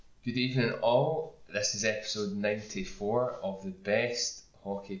Good evening all, this is episode 94 of the best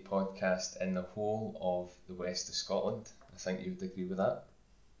hockey podcast in the whole of the west of Scotland. I think you would agree with that.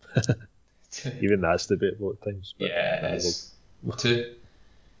 Even that's debatable at times. But yeah, it is.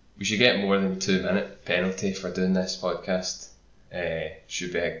 We should get more than 2 minute penalty for doing this podcast.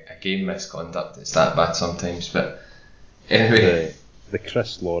 Should be a game misconduct, it's that bad sometimes, but anyway. The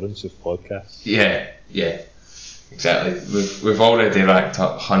Chris Lawrence of podcasts. Yeah. Exactly. We've already racked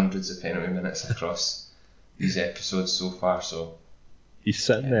up hundreds of penalty minutes across these episodes so far. So he's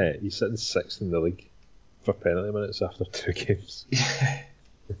sitting sixth in the league for penalty minutes after 2 games.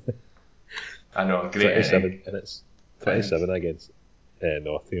 I know, great. 27 minutes. 27 against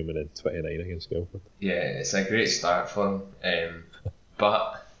Nottingham and then 29 against Guildford. Yeah, it's a great start for him.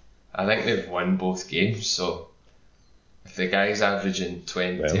 But I think they've won both games. So if the guy's averaging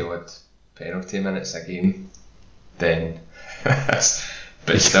 20 odd penalty minutes a game, then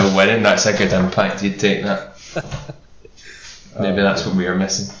but still winning, that's a good impact. You'd take that. Maybe that's what we are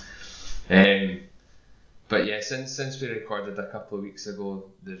missing. But yeah, since we recorded a couple of weeks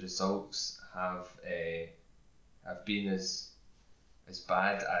ago, the results have been as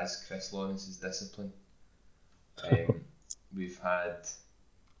bad as Chris Lawrence's discipline. We've had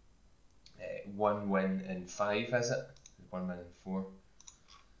 1 win in 5, is it? 1 win in 4.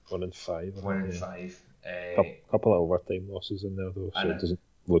 1 in 5. 1 in 5. Couple of overtime losses in there though, so it doesn't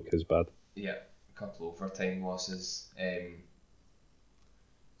look as bad. Yeah, a couple of overtime losses.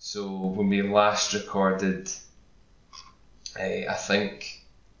 So when we last recorded, I think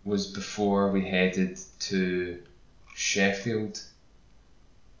was before we headed to Sheffield,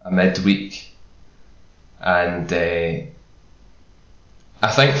 a midweek, and I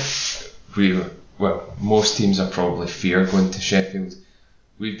think most teams are probably fear going to Sheffield.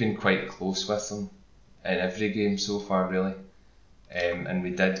 We've been quite close with them in every game so far, really, and we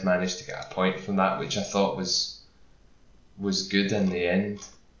did manage to get a point from that, which I thought was good in the end,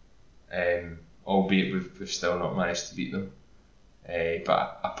 albeit we've still not managed to beat them,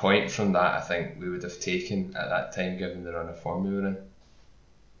 but a point from that I think we would have taken at that time given the run of form we were in.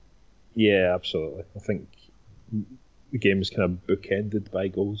 Yeah, absolutely. I think the game was kind of bookended by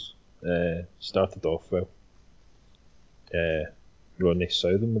goals. Started off well. Ronnie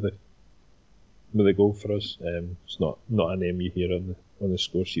Southern with a goal for us. It's not a name you hear on the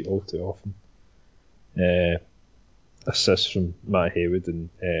score sheet all too often. Assist from Matt Haywood and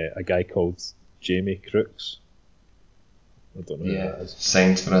a guy called Jamie Crooks. I don't know who that is.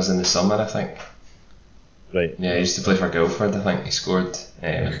 Signed for us in the summer, I think. Right. Yeah, he used to play for Guildford. I think he scored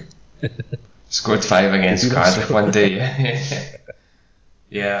 5 against Cardiff one day.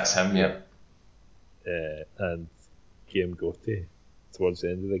 Yeah, that's him. Yeah. And Guillaume Gauthier towards the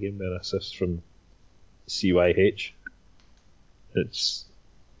end of the game, an assist from CYH.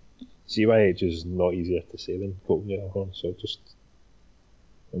 CYH is not easier to say than Colton Yellowhorn, so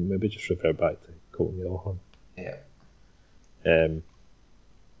maybe just refer back to Colton Yellowhorn. Yeah.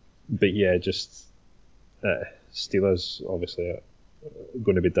 But yeah, just Steelers obviously are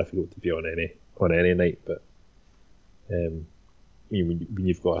going to be difficult to be on any night, but when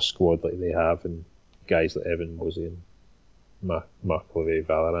you've got a squad like they have and guys like Evan Mosey and Marc-Olivier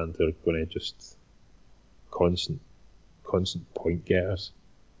Vallerand are going to just constant point getters.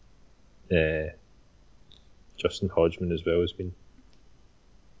 Justin Hodgman as well has been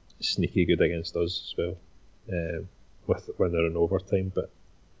sneaky good against us as well, when they're in overtime. But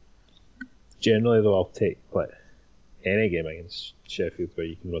generally though, I'll take any game against Sheffield where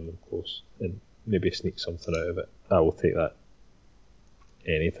you can run them close and maybe sneak something out of it. I will take that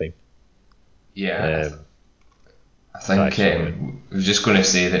anytime. Yeah, I think we're just going to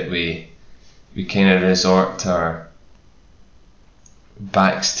say that we kind of resort to our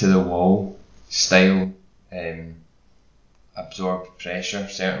backs to the wall style, absorb pressure.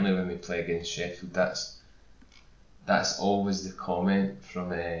 Certainly when we play against Sheffield, that's always the comment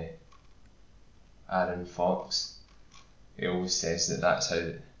from Aaron Fox. He always says that that's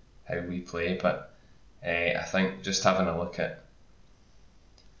how we play, but I think just having a look at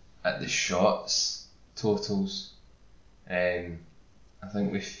the shots totals, I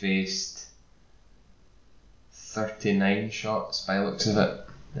think we faced 39 shots by the looks of it,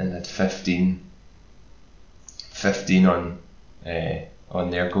 and had 15 on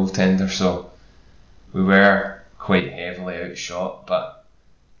their goaltender, so we were quite heavily outshot, but at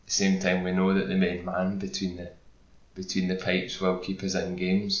the same time we know that the main man between the pipes will keep us in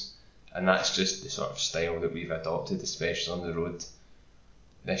games, and that's just the sort of style that we've adopted, especially on the road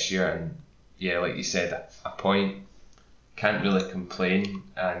this year. And yeah, like you said, a point, can't really complain,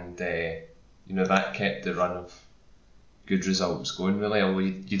 and that kept the run good results going, really. Although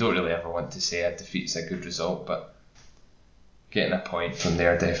you don't really ever want to say a defeat's a good result, but getting a point from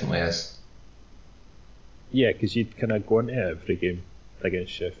there definitely is. Yeah, because you'd kind of go into every game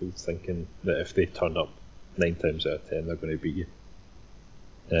against Sheffield thinking that if they turn up 9 times out of 10, they're going to beat you.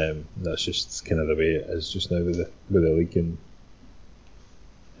 That's just kind of the way it is just now with the league, and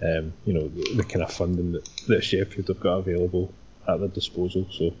the kind of funding that Sheffield have got available at their disposal.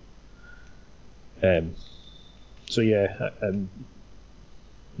 So yeah, and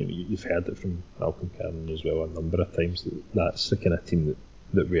you've heard it from Malcolm Cannon as well a number of times that's the kind of team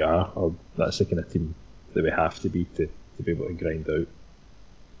that we are, or that's the kind of team that we have to be to be able to grind out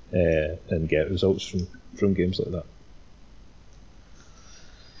and get results from games like that.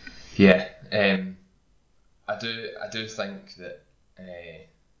 Yeah, I do think that.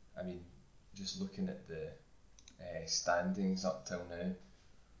 Just looking at the standings up till now,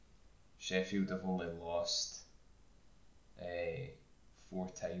 Sheffield have only lost 4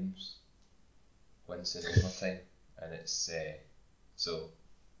 times, once in overtime, and it's so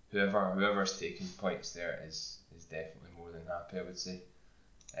whoever's taking points there is definitely more than happy, I would say,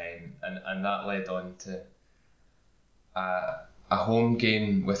 and that led on to a home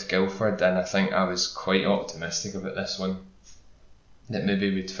game with Guildford, and I think I was quite optimistic about this one, that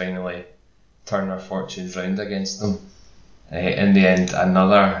maybe we'd finally turn our fortunes round against them. In the end,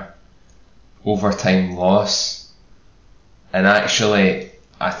 another overtime loss, and actually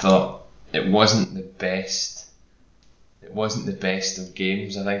I thought it wasn't the best of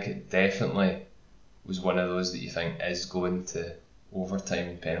games. I think it definitely was one of those that you think is going to overtime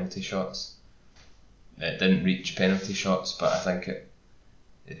and penalty shots. It didn't reach penalty shots, but I think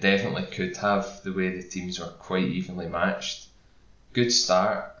it definitely could have, the way the teams were quite evenly matched. Good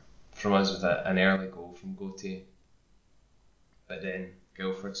start from us with an early goal from Gauthier, but then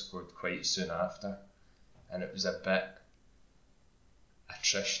Guildford scored quite soon after, and it was a bit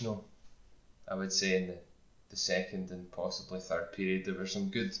attritional, I would say, in the second and possibly third period. There were some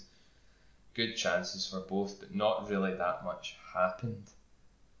good chances for both, but not really that much happened.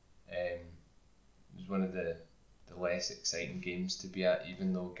 It was one of the less exciting games to be at,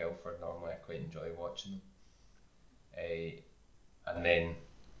 even though Guildford normally I quite enjoy watching them. And then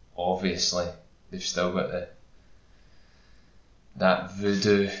obviously they've still got that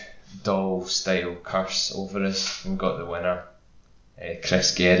voodoo doll style curse over us, and got the winner,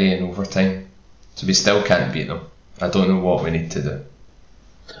 Chris Gerry, in overtime. So we still can't beat them. I don't know what we need to do.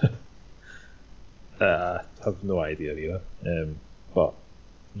 I have no idea either. But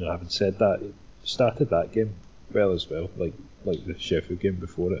having said that, it started that game well as well, like the Sheffield game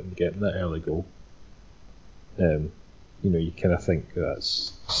before it, and getting that early goal. You kind of think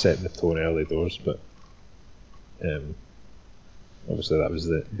that's setting the tone early doors, but obviously that was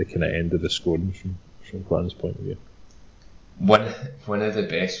the kind of end of the scoring from Glan's point of view. One of the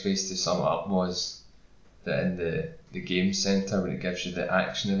best ways to sum it up was that in the game centre, when it gives you the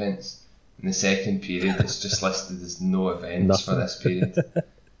action events, in the second period it's just listed as no events for this period.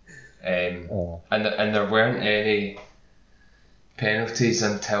 And there weren't any penalties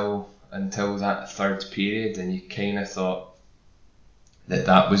until that third period, and you kind of thought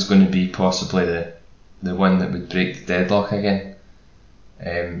that was going to be possibly the one that would break the deadlock again.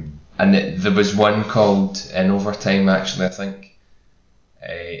 And there was one called in overtime, actually, I think,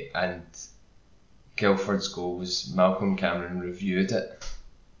 and Guildford's goal was Malcolm Cameron reviewed it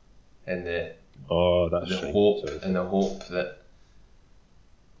in the hope that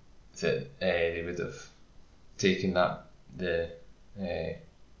they would have taken that.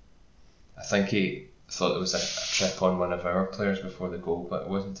 I think he thought there was a trip on one of our players before the goal, but it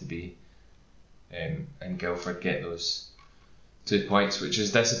wasn't to be. And Guildford get those 2 points, which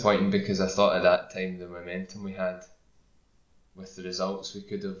is disappointing, because I thought at that time the momentum we had with the results, we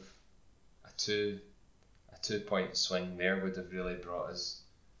could have a 2-point swing there would have really brought us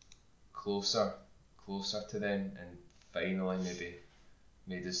closer to them, and finally maybe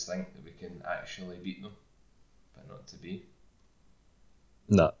made us think that we can actually beat them, but not to be.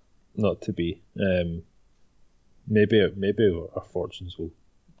 Nah, not to be. Maybe our fortunes will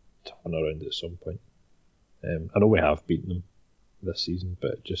turn around at some point. I know we have beaten them this season,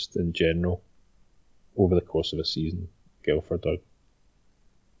 but just in general, over the course of a season, Guildford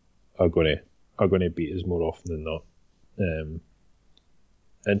are going to beat us more often than not.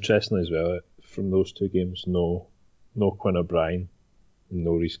 Interestingly as well, from those 2 games, no Quinn O'Brien,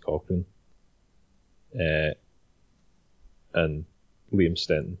 no Rhys Cochrane, and Liam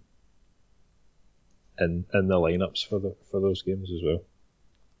Stenton in the lineups for those games as well.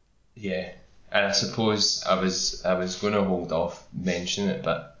 Yeah, and I suppose I was going to hold off mentioning it,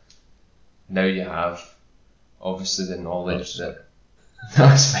 but now you have obviously the knowledge that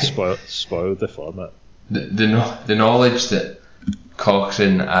that's fine. Spoiled the format. The knowledge that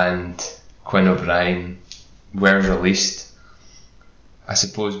Cochrane and Quinn O'Brien were released, I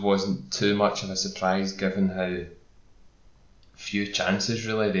suppose, wasn't too much of a surprise given how few chances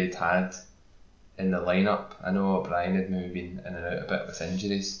really they'd had in the lineup. I know O'Brien had maybe been in and out a bit with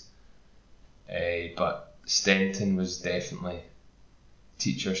injuries, but Stenton was definitely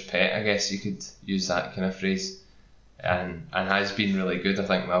teacher's pet, I guess you could use that kind of phrase, and has been really good. I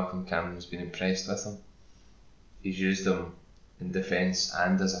think Malcolm Cameron's been impressed with him. He's used him in defence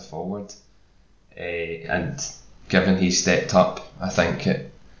and as a forward, and given he stepped up, I think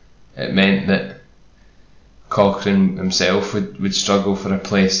it meant that Cochrane himself would struggle for a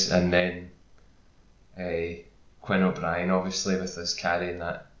place, and then Quinn O'Brien, obviously with us carrying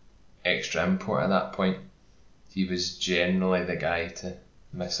that extra import at that point, he was generally the guy to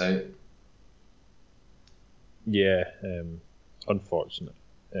miss out. Yeah, unfortunate.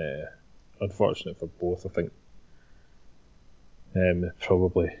 Unfortunate for both. I think it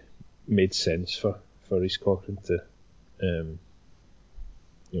probably made sense for Rhys Cochrane to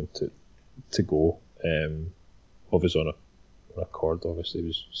go of his own accord. Obviously, he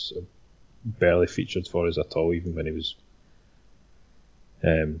was barely featured for us at all, even when he was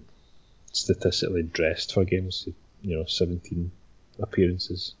statistically dressed for games. 17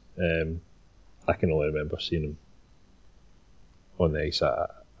 appearances. I can only remember seeing him on the ice a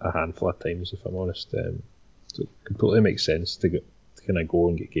handful of times, if I'm honest. So it completely makes sense to kind of go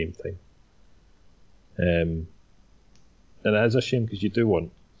and get game time. And it is a shame because you do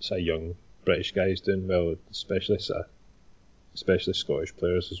want sort of young British guys doing well, especially Scottish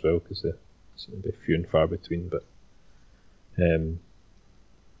players as well, because they seem to be few and far between. But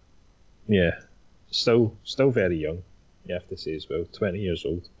yeah, still very young, you have to say as well. 20 years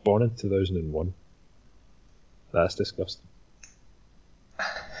old, born in 2001. That's disgusting.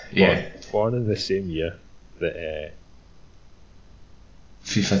 Yeah. Born in the same year that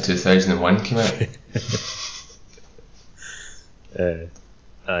FIFA 2001 came out.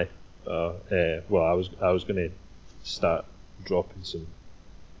 Aye. Well, I was going to start dropping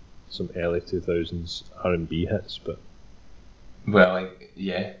some early 2000s R&B hits, but well,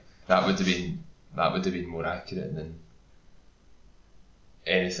 yeah, that would have been more accurate than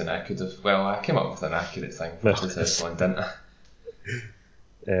anything I could have. Well, I came up with an accurate thing for 2001, didn't I?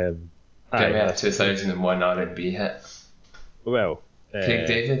 Give me a 2001 R&B hit. Well, Craig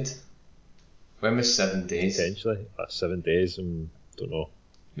David. When was 7 Days? Potentially, 7 days. Don't know.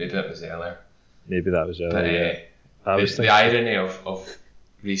 Maybe that was earlier. But, the irony of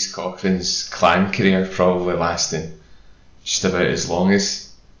Rhys Cochrane's clan career probably lasting just about as long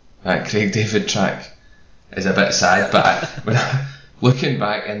as that Craig David track is a bit sad. But looking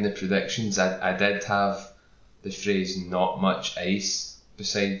back in the predictions, I did have the phrase "not much ice"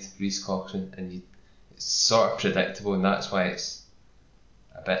 beside Rhys Cochrane, and it's sort of predictable, and that's why it's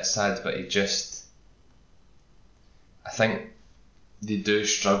a bit sad. But I think they do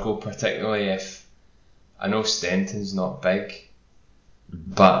struggle, particularly if I know Stenton's not big,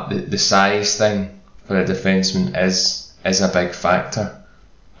 but the size thing for a defenseman is a big factor,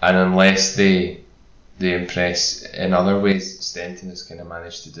 and unless they impress in other ways, Stenton has kind of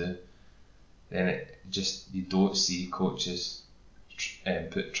managed to do, then you don't see coaches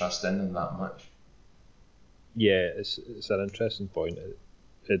put trust in them that much. Yeah, it's an interesting point.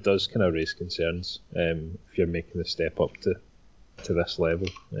 It does kind of raise concerns if you're making the step up to this level,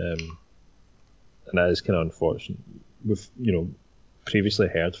 and that is kind of unfortunate. We've previously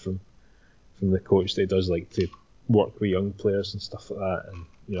heard from the coach that he does like to work with young players and stuff like that, and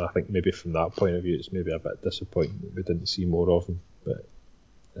I think maybe from that point of view it's maybe a bit disappointing that we didn't see more of him. But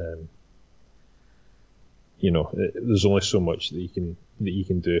there's only so much that you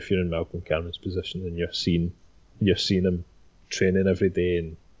can do if you're in Malcolm Cameron's position and you're seeing him training every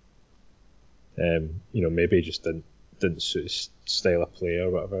day, and maybe he just didn't suit his style of play or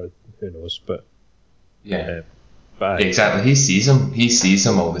whatever. Who knows? But yeah, exactly. He sees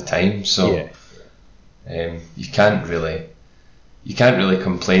him all the time. So you can't really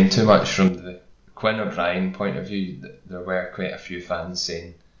complain too much from the Quinn O'Brien point of view. There were quite a few fans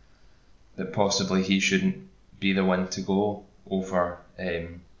saying that possibly he shouldn't be the one to go over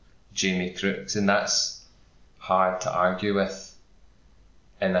Jamie Crooks, and that's hard to argue with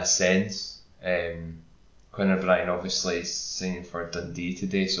in a sense. Quinn O'Brien obviously is signing for Dundee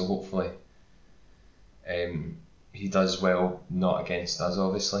today, so hopefully he does well, not against us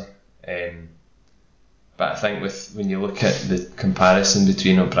obviously. But I think when you look at the comparison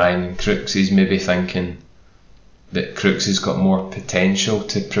between O'Brien and Crooks, he's maybe thinking that Crooks has got more potential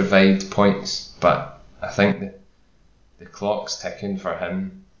to provide points, but I think the clock's ticking for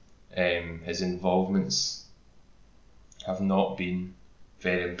him. His involvements have not been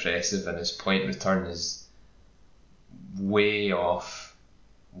very impressive, and his point return is way off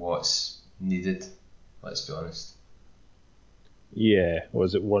what's needed. Let's be honest. Yeah,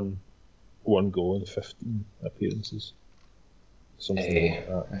 was it one goal in 15 appearances? Something like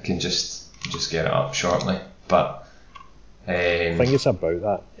that. I can just get it up shortly, but I think it's about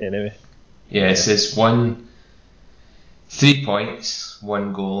that anyway. Yeah, it says 3 points,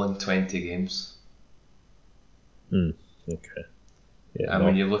 1 goal in 20 games. Okay. Yeah. And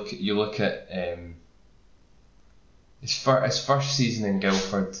when you look at his first season in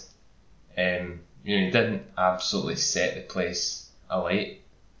Guildford, he didn't absolutely set the place alight.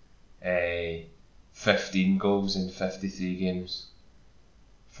 15 goals in 53 games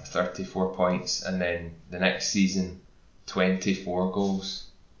for 34 points, and then the next season 24 goals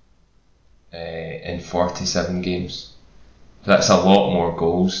in 47 games. That's a lot more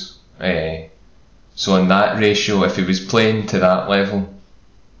goals. So in that ratio, if he was playing to that level,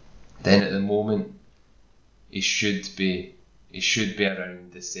 then at the moment he should be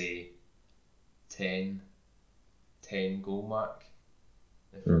around the, say, 10 goal mark,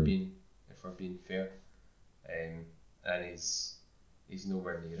 if we're being fair, and he's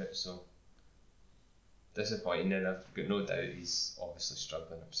nowhere near it. So disappointing, and I've got no doubt he's obviously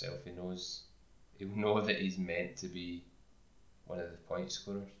struggling himself. He'll know that he's meant to be one of the point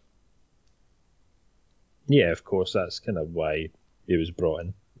scorers. Yeah, of course, that's kind of why he was brought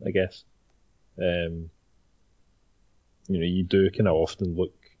in, I guess. You do kind of often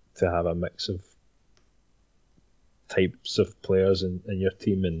look to have a mix of types of players in your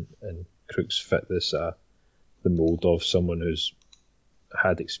team, and Crooks fit this the mould of someone who's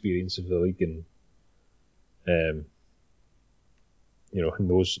had experience of the league and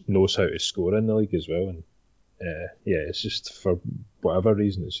knows how to score in the league as well. And it's just for whatever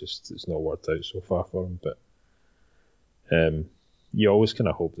reason it's not worked out so far for him. But you always kind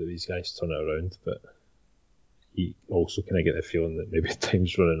of hope that these guys turn it around, but you also kind of get the feeling that maybe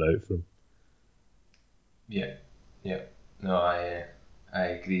time's running out for him. Yeah. No, I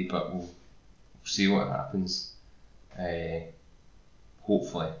agree, but we'll see what happens.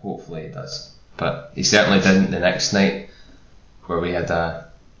 Hopefully it does. But he certainly didn't the next night, where we had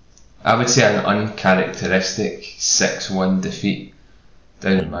I would say an uncharacteristic 6-1 defeat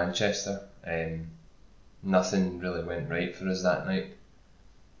down in Manchester. Nothing really went right for us that night.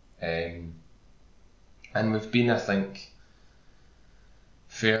 And we've been, I think,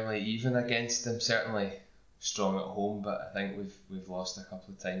 fairly even against them. Certainly strong at home, but I think we've lost a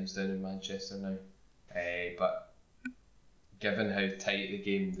couple of times down in Manchester now. But given how tight the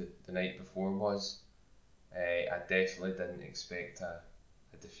game the night before was, I definitely didn't expect a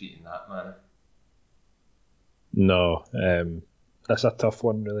defeat in that manner. No, that's a tough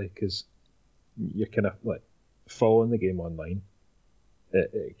one really, because you're kind of like following the game online.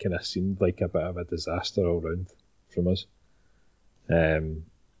 It kind of seemed like a bit of a disaster all round from us.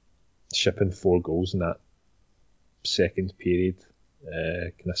 Shipping 4 goals in that second period,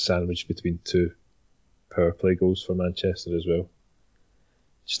 kind of sandwiched between 2 power play goals for Manchester as well.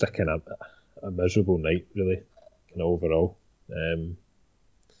 Just a kind of a miserable night really, kind of overall.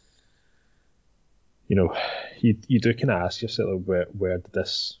 You do kind of ask yourself where did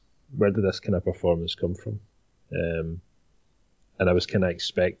this kind of performance come from? And I was kind of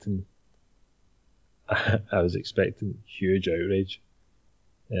expecting huge outrage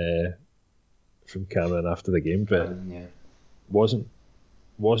from Cameron after the game, but wasn't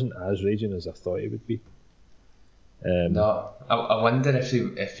as raging as I thought it would be. No, I wonder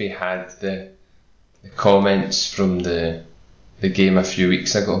if he had the comments from the game a few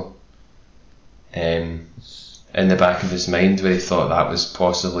weeks ago in the back of his mind, where he thought that was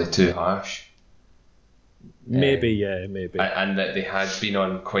possibly too harsh. Maybe. And that they had been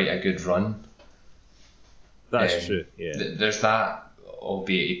on quite a good run. That's true, yeah. There's that,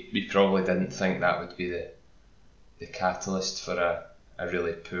 albeit we probably didn't think that would be the catalyst for a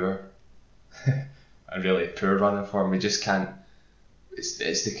really poor run of form. We just can't.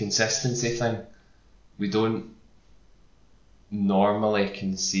 It's the consistency thing. We don't normally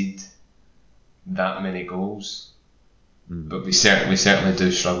concede that many goals, but we certainly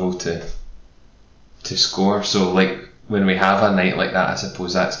do struggle to score. So like when we have a night like that, I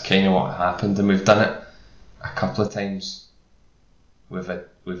suppose that's kind of what happened, and we've done it a couple of times. We've had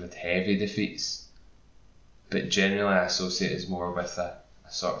heavy defeats, but generally I associate it more with a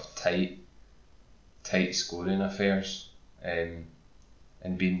sort of tight scoring affairs, and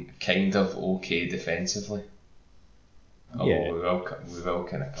being kind of okay defensively. Although we will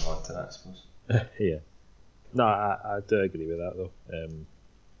kind of come on to that, I suppose. Yeah. No, I do agree with that though.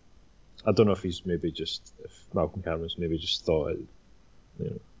 I don't know if Malcolm Cameron's maybe just thought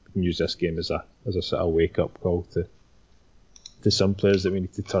we can use this game as a sort of wake up call to some players that we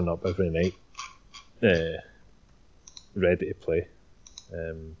need to turn up every night, ready to play.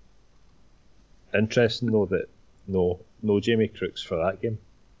 Interesting though that no Jamie Crooks for that game,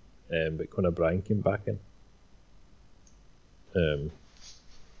 but Conor Bryan came back in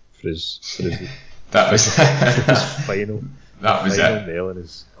for his that was his final nail in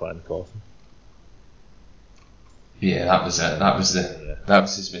his clan coffin. Yeah, that was it. That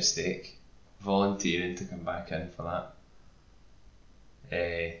was his mistake, volunteering to come back in for that.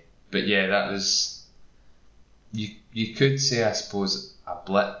 But yeah, that was you could say, I suppose, a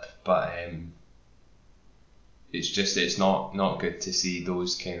blip, but it's not good to see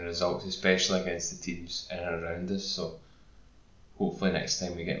those kind of results, especially against the teams in and around us. So hopefully next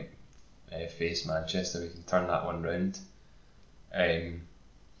time we get face Manchester, we can turn that one round.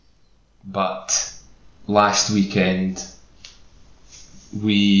 But last weekend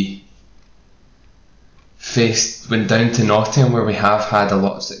we went down to Nottingham, where we have had a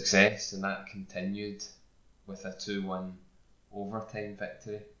lot of success, and that continued with a 2-1 overtime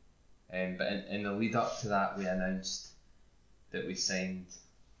victory. But in the lead up to that, we announced that we signed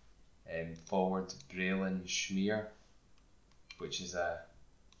forward Braylon Schmier, which is a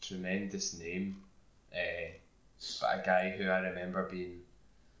tremendous name, but a guy who I remember being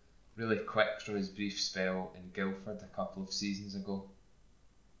really quick from his brief spell in Guildford a couple of seasons ago.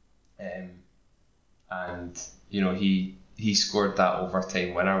 And he scored that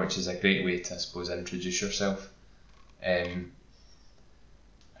overtime winner, which is a great way to, I suppose, introduce yourself. And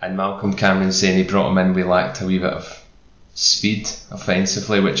Malcolm Cameron saying he brought him in, we lacked a wee bit of speed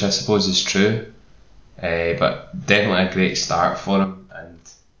offensively, which I suppose is true, but definitely a great start for him. And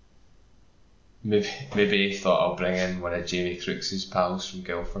maybe he thought, I'll bring in one of Jamie Crooks' pals from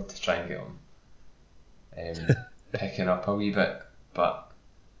Guildford to try and get him picking up a wee bit, but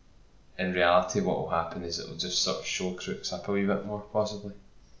in reality what will happen is it'll just sort of show Crooks up a wee bit more, possibly.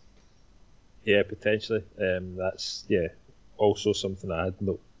 Yeah, potentially. That's also something I had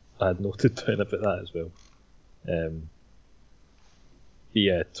noted down about that as well.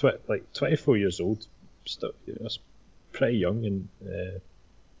 24 years old, still, that's pretty young, and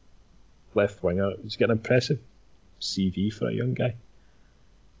left winger. He's got an impressive CV for a young guy.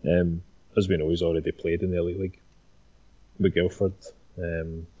 As we know, he's already played in the Elite League with Guildford.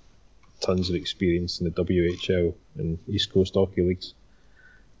 Tons of experience in the WHL and East Coast Hockey Leagues.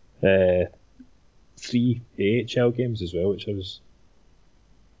 3 AHL games as well, which I was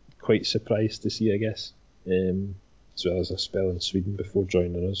quite surprised to see, I guess. As well as a spell in Sweden before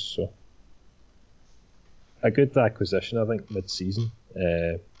joining us. So a good acquisition, I think, mid-season.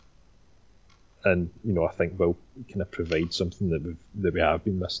 And I think will kind of provide something that we have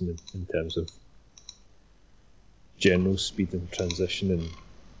been missing in terms of general speed and transition, and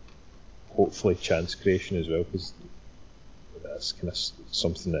hopefully chance creation as well, because that's kind of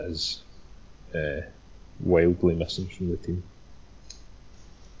something that is wildly missing from the team.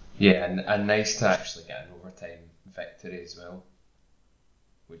 Yeah, and nice to actually get an overtime victory as well,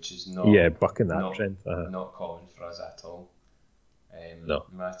 which is bucking that trend. Not common for us at all. No.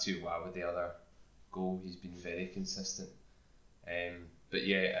 Matthew Waugh with the other goal, he's been very consistent. But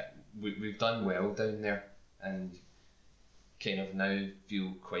yeah, we've done well down there, and kind of now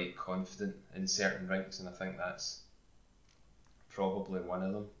feel quite confident in certain ranks, and I think that's probably one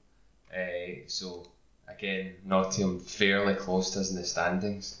of them. So again, Nottingham fairly close to us in the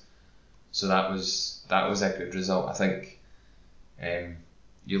standings, so that was a good result. I think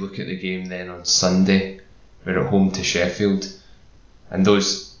you look at the game then on Sunday, we're at home to Sheffield, and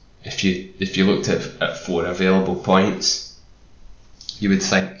those, if you looked at 4 available points, you would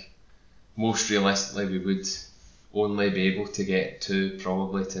think most realistically we would only be able to get 2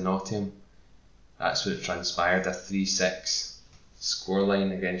 probably to Nottingham. That's what transpired, a 3-6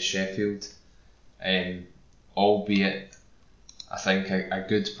 scoreline against Sheffield, albeit I think a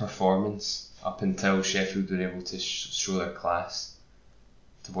good performance up until Sheffield were able to show their class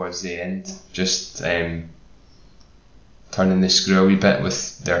towards the end, just turning the screw a wee bit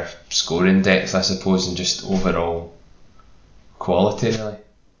with their scoring depth, I suppose, and just overall quality, really.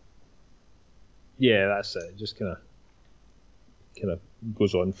 Yeah, that's it. Just kind of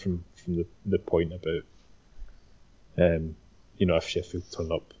goes on from the point about if Sheffield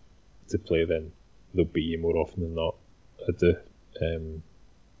turn up to play, then they'll beat you more often than not.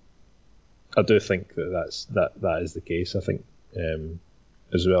 I do think that is the case. I think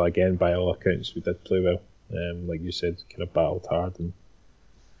as well, again, by all accounts, we did play well. Like you said, kind of battled hard,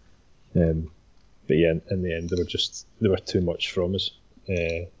 and yeah, in the end they were too much from us,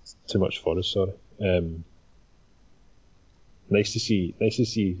 too much for us. Sorry. Nice to see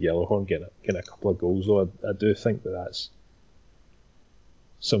Yellowhorn getting a couple of goals though. I do think that's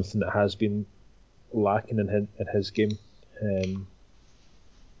something that has been lacking in his game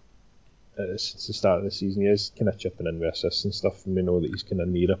since the start of the season. He is kind of chipping in with assists and stuff, and we know that he's kind of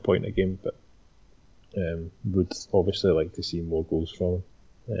near a point a game, but would obviously like to see more goals from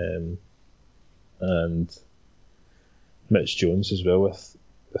him. And Mitch Jones as well with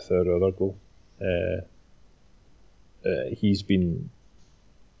our other goal. He's been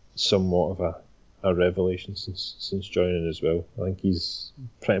somewhat of a revelation since joining as well. I think he's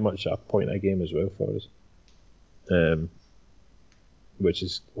pretty much at a point a game as well for us, which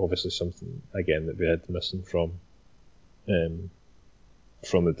is obviously something again that we had missing from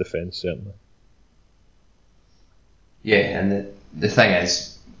the defence certainly. Yeah, and the thing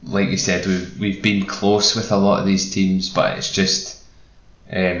is, like you said, we've been close with a lot of these teams, but it's just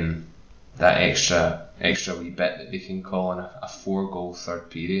that extra wee bit that they can call on a 4-goal third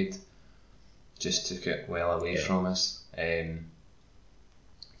period just took it well away from us.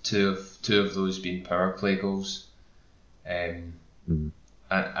 Two of those being power play goals, and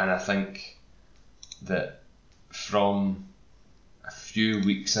I think that from a few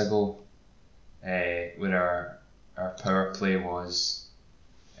weeks ago, when our power play was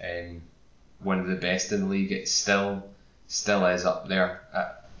one of the best in the league, it still is up there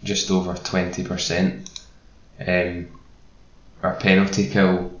at just over 20%. Our penalty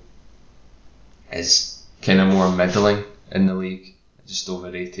kill is kind of more middling in the league, just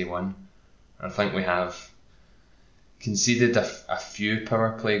over 81. I think we have conceded a few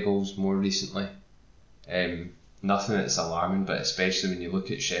power play goals more recently. Nothing that's alarming, but especially when you look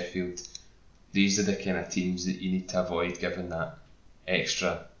at Sheffield, these are the kind of teams that you need to avoid giving that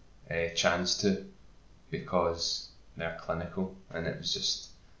extra chance to, because they're clinical, and it was just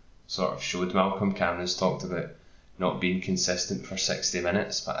sort of showed. Malcolm Cameron's talked about not being consistent for 60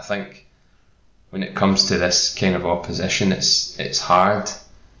 minutes, but I think when it comes to this kind of opposition, it's hard.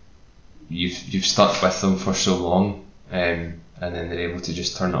 You've stuck with them for so long, and then they're able to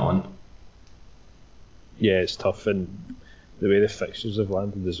just turn it on. Yeah, it's tough, and the way the fixtures have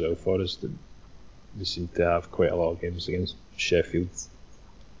landed as well for us, we seem to have quite a lot of games against Sheffield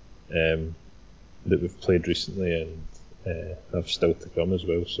that we've played recently and have still to come as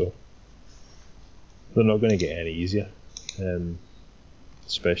well, so they're not going to get any easier,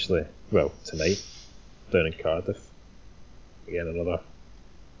 especially tonight down in Cardiff. Again,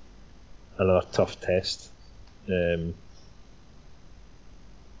 another tough test.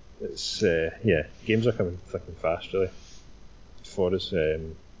 It's games are coming thick and fast really for us.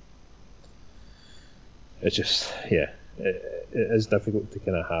 It's just it is difficult to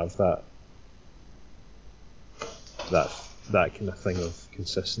kind of have that kind of thing of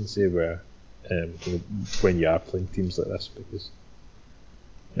consistency where when you are playing teams like this, because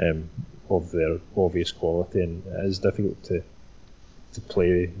of their obvious quality, and it is difficult to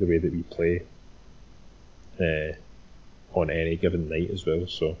play the way that we play on any given night as well.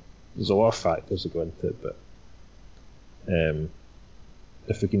 So there's a lot of factors that go into it, but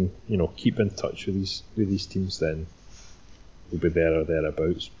if we can keep in touch with these teams, then we'll be there or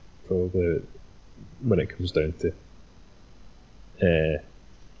thereabouts probably when it comes down to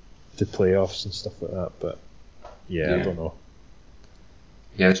playoffs and stuff like that. But yeah, I don't know.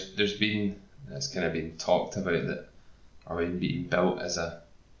 Yeah, it's kind of been talked about that are we being built as a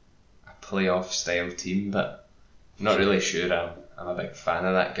playoff style team, but I'm not really sure I'm a big fan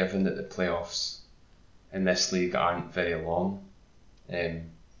of that, given that the playoffs in this league aren't very long. I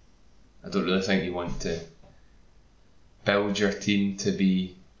don't really think you want to build your team to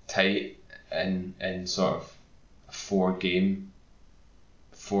be tight in sort of four games,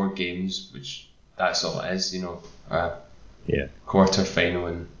 which that's all it is, quarter final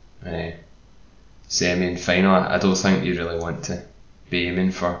and semi and final. I don't think you really want to be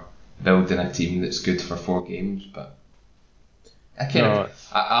aiming for building a team that's good for 4 games, but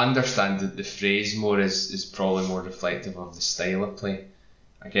I understand that the phrase more is probably more reflective of the style of play.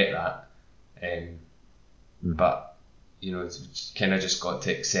 I get that, but it's kind of just got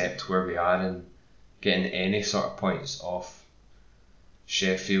to accept where we are, and getting any sort of points off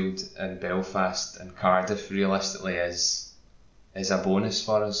Sheffield and Belfast and Cardiff realistically is a bonus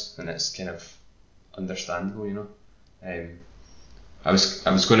for us, and it's kind of understandable. I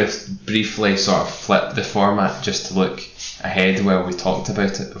was going to briefly sort of flip the format just to look ahead while we talked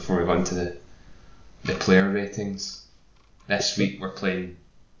about it before we go into the player ratings. This week we're playing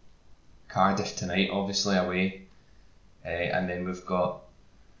Cardiff tonight, obviously away, and then we've got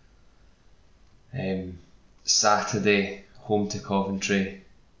Saturday home to Coventry,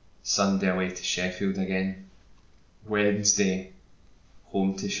 Sunday away to Sheffield again, Wednesday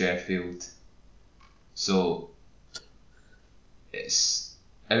home to Sheffield. So it's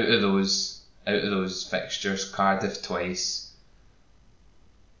out of those fixtures, Cardiff twice,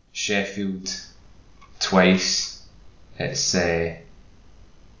 Sheffield twice. It's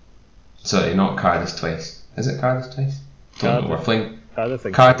sorry, not Cardiff twice. Is it Cardiff twice? Don't know. We're playing Cardiff,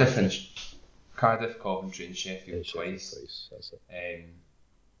 Coventry, and Sheffield twice. That's it.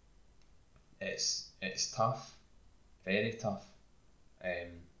 It's tough, very tough.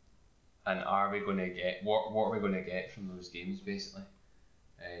 And are we going to get what are we going to get from those games? Basically,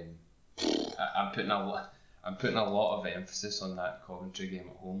 I'm putting a lot of emphasis on that Coventry game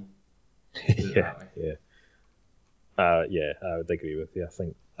at home. Yeah, I would agree with you. I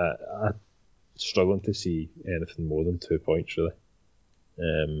think I'm struggling to see anything more than 2 points really.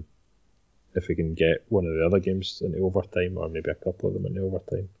 If we can get one of the other games into overtime, or maybe a couple of them into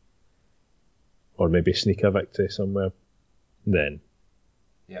overtime, or maybe sneak a victory somewhere, then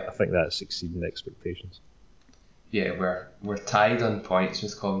I think that's exceeding expectations. Yeah, we're tied on points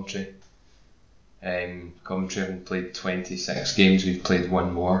with Coventry. Coventry haven't played 26 games, we've played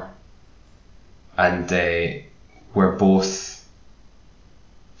one more. And we're both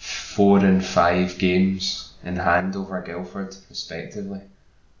 4 and 5 games in hand over Guildford, respectively.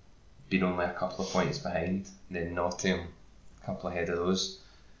 Been only a couple of points behind, and then Nottingham a couple ahead of those.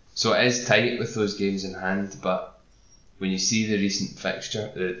 So it is tight with those games in hand, but when you see the recent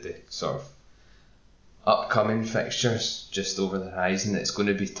fixture, the sort of upcoming fixtures just over the horizon, it's going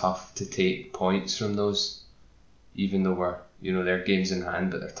to be tough to take points from those, even though they're games in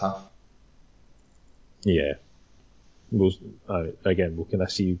hand, but they're tough. Yeah. We'll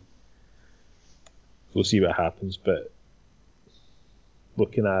see what happens, but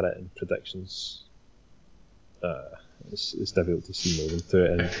looking at it in predictions, it's difficult to see moving to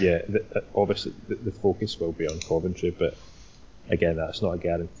it. And obviously the focus will be on Coventry, but again, that's not a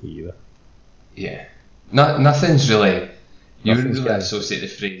guarantee either. Yeah, nothing's really. You wouldn't really associate the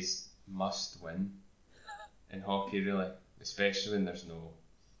phrase "must win" in hockey, really, especially when there's no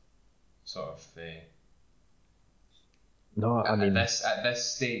sort of. At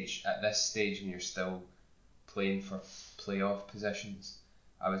this stage, when you're still playing for playoff positions,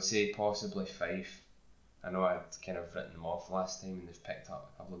 I would say possibly Fife. I know I'd kind of written them off last time and they've picked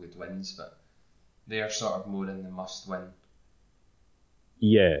up a couple of good wins, but they are sort of more in the must-win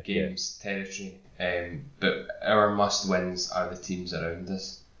games territory. But our must-wins are the teams around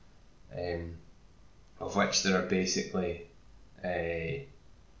us, of which there are basically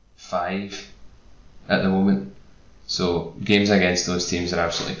 5 at the moment. So games against those teams are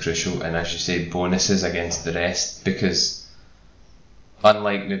absolutely crucial, and as you say, bonuses against the rest, because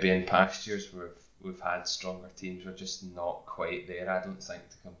unlike maybe in past years where we've had stronger teams, we're just not quite there, I don't think,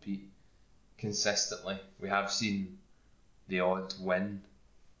 to compete consistently. We have seen the odd win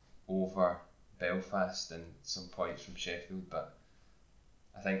over Belfast and some points from Sheffield, but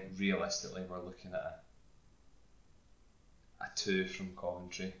I think realistically we're looking at a 2 from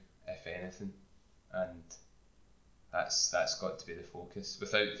Coventry, if anything, and that's got to be the focus,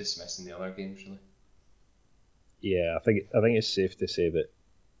 without dismissing the other games, really. Yeah, I think it's safe to say that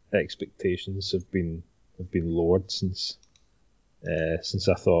expectations have been lowered since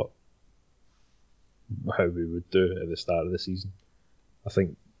I thought how we would do at the start of the season. I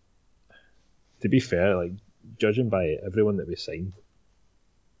think, to be fair, like judging by everyone that we signed,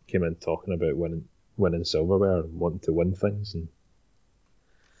 came in talking about winning silverware and wanting to win things, and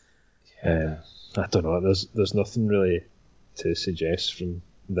I don't know. There's nothing really to suggest from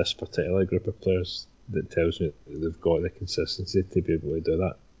this particular group of players that tells me that they've got the consistency to be able to do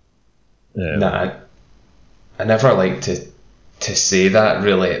that. I never like to say that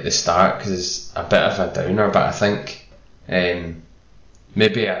really at the start, because it's a bit of a downer, but I think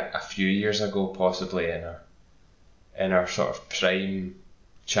maybe a few years ago, possibly in our sort of prime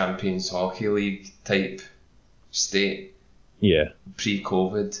Champions Hockey League type state,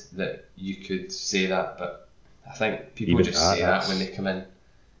 pre-COVID, that you could say that, but I think people even just say that when they come in.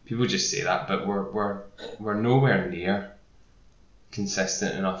 People just say that, but we're nowhere near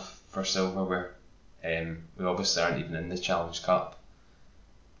consistent enough for silverware. We obviously aren't even in the Challenge Cup,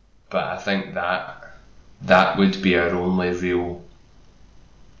 but I think that would be our only real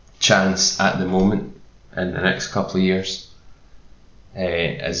chance at the moment in the next couple of years.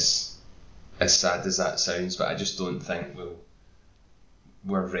 As sad as that sounds, but I just don't think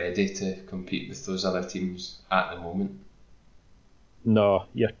we're ready to compete with those other teams at the moment. No,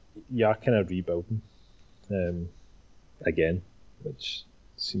 you're kind of rebuilding again, which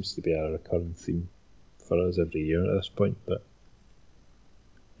seems to be a recurring theme for us every year at this point. But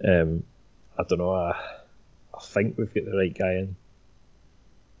I don't know. I think we've got the right guy in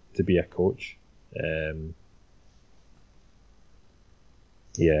to be a coach.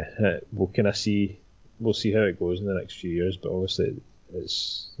 We'll kind of see. We'll see how it goes in the next few years. But obviously,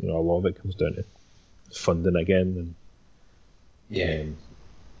 it's a lot of it comes down to funding again, and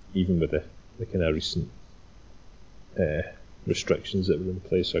even with the kind of recent restrictions that were in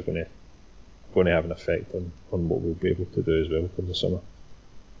place are going to have an effect on what we'll be able to do as well come the summer.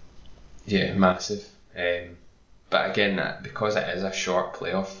 Yeah, massive. But again, because it is a short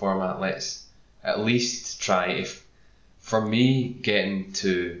playoff format, let's at least try. If for me, getting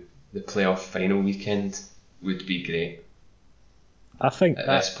to the playoff final weekend would be great. I think at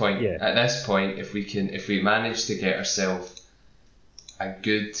this point, if we manage to get ourselves a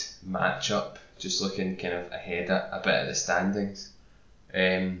good matchup, just looking kind of ahead a bit of the standings,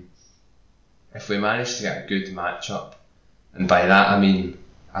 if we manage to get a good matchup, and by that I mean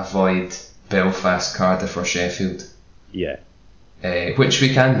avoid Belfast, Cardiff or Sheffield, which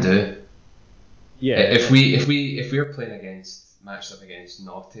we can do. If we're playing matched up against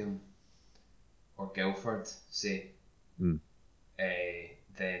Nottingham or Guildford, say, then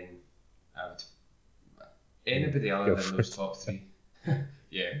I would anybody other than those top three.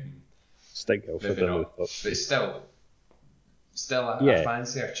 Stick Guildford in the top. But still, I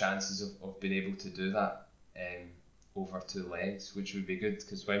fancy our chances of being able to do that over 2 legs, which would be good,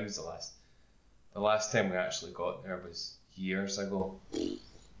 because when was the last time we actually got there was years ago.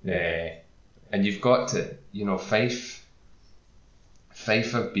 And you've got to,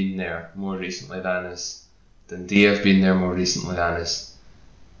 Fife have been there more recently than us. Dundee have been there more recently than us.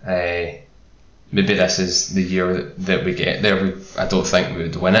 Maybe this is the year that we get there. I don't think we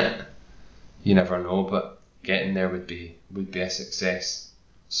would win it. You never know, but getting there would be a success.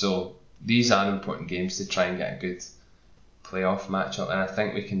 So these are important games to try and get a good playoff matchup, and I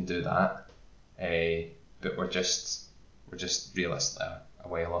think we can do that. But we're just realistically a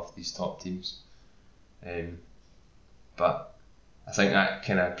while off these top teams. But I think that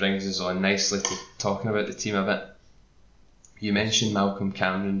kind of brings us on nicely to talking about the team a bit. You mentioned Malcolm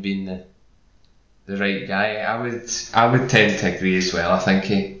Cameron being the right guy. I would tend to agree as well. I think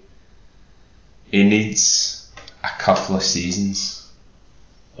he needs a couple of seasons.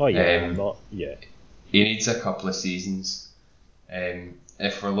 He needs a couple of seasons.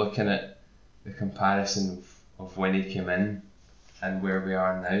 If we're looking at the comparison of when he came in and where we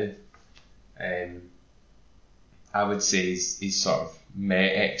are now, I would say he's sort of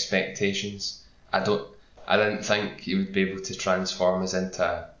met expectations. I didn't think he would be able to transform us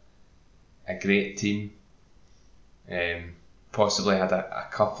into a great team. Possibly had a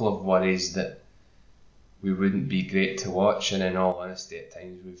couple of worries that we wouldn't be great to watch, and in all honesty, at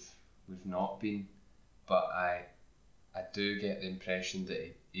times we've not been. But I do get the impression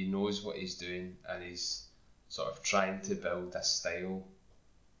that he knows what he's doing, and he's sort of trying to build a style,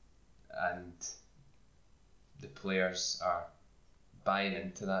 and the players are buying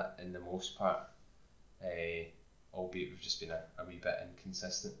into that in the most part, albeit we've just been a wee bit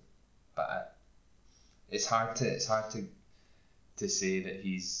inconsistent. But it's hard to say that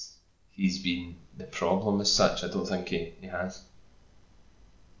he's been the problem as such. I don't think he has.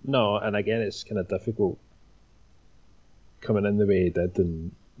 No, and again, it's kind of difficult coming in the way he did,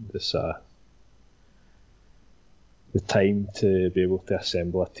 and this the time to be able to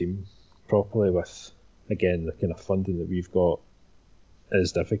assemble a team properly with, again, the kind of funding that we've got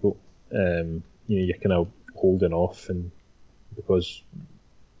is difficult. You're kind of holding off, and because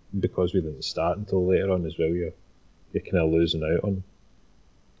we didn't start until later on as well, you're kind of losing out on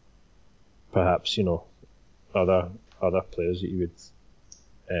perhaps other players that you would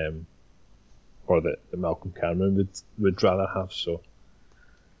or that Malcolm Cameron would rather have. So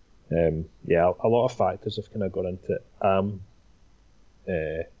a lot of factors have kind of gone into it. I'm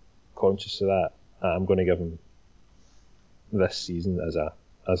conscious of that. I'm going to give him this season as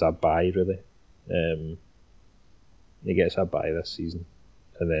a bye, really. He gets a bye this season,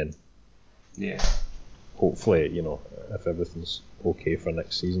 and then hopefully, if everything's okay for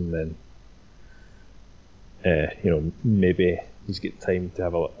next season, then maybe he's got time to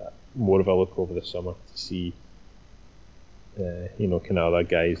have more of a look over the summer to see kind of other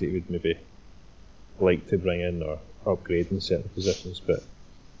guys that he would maybe like to bring in or upgrade in certain positions, but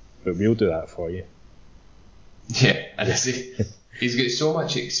we'll do that for you. Yeah, and he's got so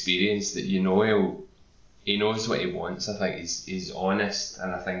much experience that he knows what he wants. I think he's honest,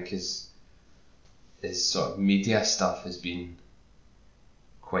 and I think his sort of media stuff has been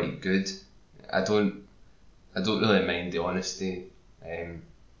quite good. I don't really mind the honesty.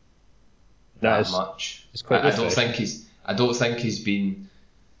 much. It's quite I don't think he's been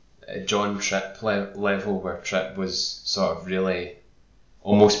at John Tripp level, where Tripp was sort of really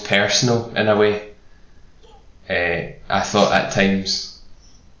almost personal in a way. I thought at times.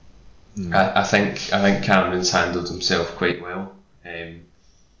 I think Cameron's handled himself quite well.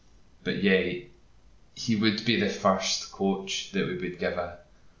 But yeah, he would be the first coach that we would give a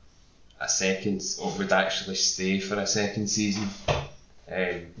second, or would actually stay for a second season.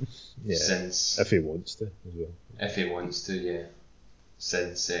 Since if he wants to as well. If he wants to, yeah.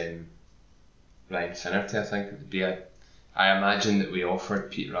 Since Ryan Finnerty, I think it would be I imagine that we offered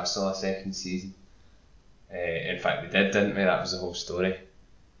Pete Russell a second season. In fact, we did, didn't we? That was the whole story.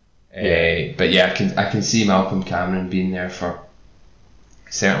 But yeah, I can see Malcolm Cameron being there for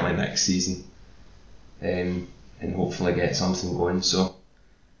certainly next season, and hopefully get something going. So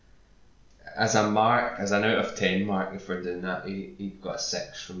as an out of 10 mark, if we're doing that, he got a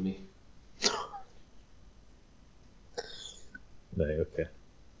 6 from me. Right, okay.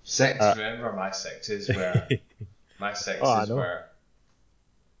 6. Remember my 6s were my 6s were.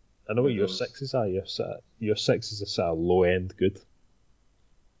 I know what your 6s are. Your 6s are sort of low end good.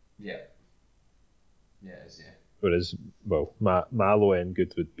 Yeah. Yeah, it is, yeah. Whereas, well, my low end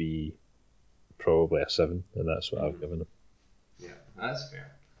good would be probably a 7, and that's what I've given him. Yeah, that's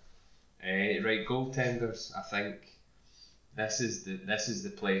fair. Right, goaltenders. I think this is the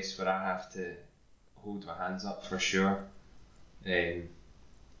place where I have to hold my hands up for sure.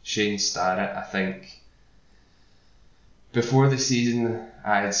 Shane Starrett. I think before the season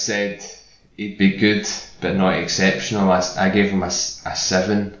I had said he'd be good but not exceptional. I gave him a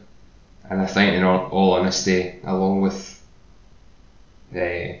 7. And I think, in all honesty, along with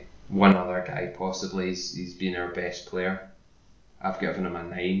one other guy possibly, he's been our best player. I've given him a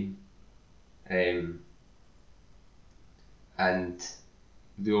 9. And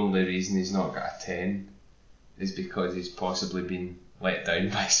the only reason he's not got a 10 is because he's possibly been let down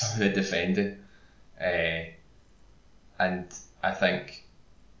by some of the defending. And I think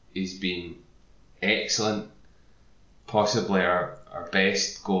he's been excellent. Possibly our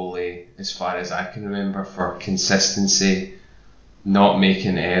best goalie as far as I can remember for consistency, not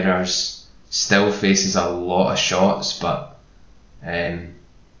making errors, still faces a lot of shots, but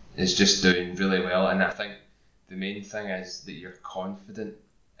is just doing really well. And I think the main thing is that you're confident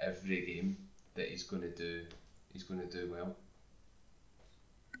every game that he's going to do well.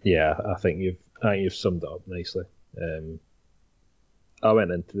 Yeah, I think you've summed it up nicely. I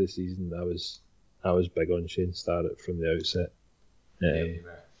went into the season. I was big on Shane Starrett from the outset. Yeah, you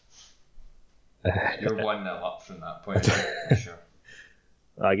were. You're 1-0 up from that point, for sure.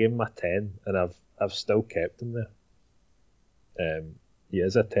 I gave him a 10, and I've still kept him there. He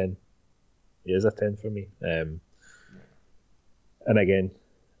is a 10. He is a 10 for me. And again,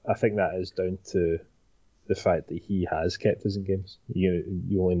 I think that is down to the fact that he has kept us in games.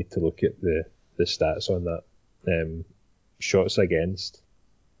 You only need to look at the stats on that. Shots against,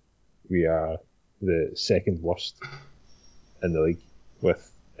 we are the second worst in the league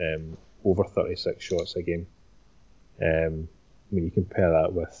with over 36 shots a game. When you compare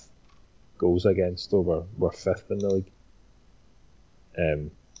that with goals against, we're 5th in the league.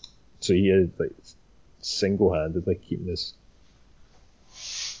 So he is single-handedly keeping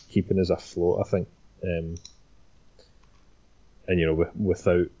us afloat, I think. And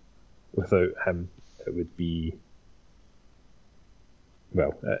without him, it would be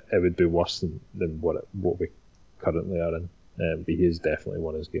worse than what we currently are in. But he has definitely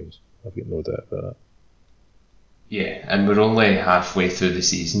won his games. I've got no doubt about that. Yeah, and we're only halfway through the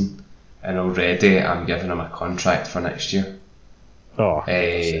season, and already I'm giving him a contract for next year. Oh,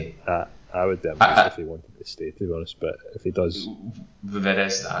 I would do him if he wanted to stay, to be honest. But if he does, there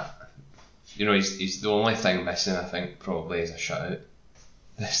is that. He's the only thing missing. I think probably is a shutout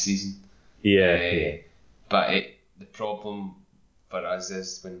this season. Yeah. But the problem for us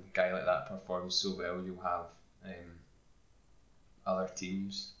is when a guy like that performs so well, you'll have other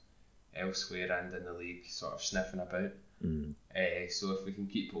teams elsewhere and in the league sort of sniffing about. So if we can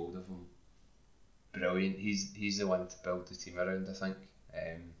keep hold of him, brilliant. He's the one to build the team around, I think.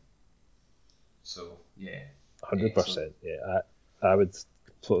 So yeah, 100%. Yeah, I would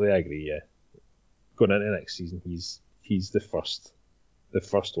totally agree. Yeah, going into next season, he's the first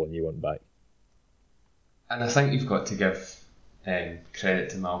one you want back. And I think you've got to give credit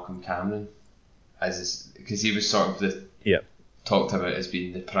to Malcolm Cameron, because he was sort of talked about as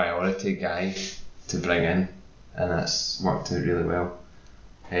being the priority guy to bring in, and that's worked out really well.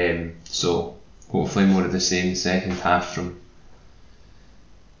 So hopefully more of the same second half from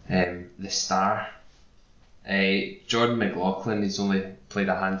the star. Jordan McLaughlin, he's only played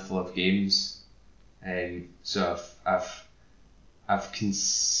a handful of games, so I've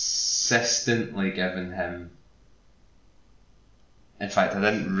consistently given him. In fact, I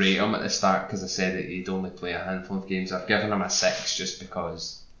didn't rate him at the start because I said that he'd only play a handful of games. I've given him a 6 just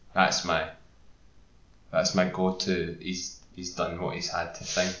because that's my go-to. He's done what he's had to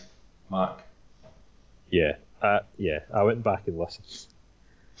thing. Mark. Yeah, I went back and listened.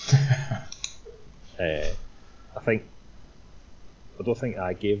 I don't think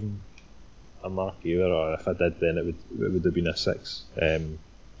I gave him a mark either, or if I did, then it would have been a 6.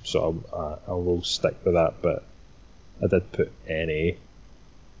 So I will stick with that, but I did put NA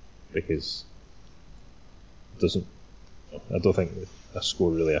because I don't think a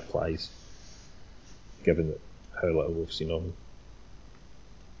score really applies, given that how little we've seen of him.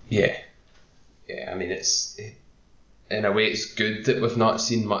 Yeah. I mean, in a way it's good that we've not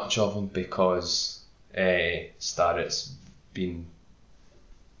seen much of him because Starrett's been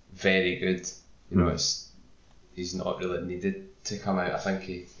very good. He's not really needed to come out. I think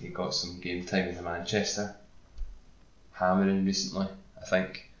he got some game time in the Manchester hammering recently, I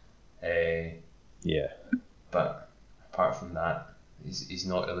think. But apart from that, he's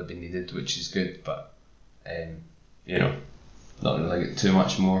not really been needed, which is good. But not really get too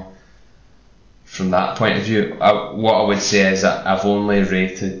much more from that point of view. What I would say is that I've only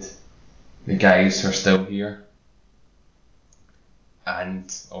rated the guys who are still here,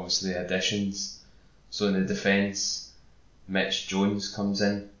 and obviously additions. So in the defence, Mitch Jones comes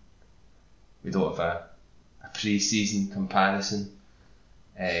in. We don't have a pre-season comparison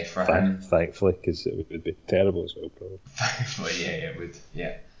for him. Thankfully, because it would be terrible as well, probably. Thankfully, it would.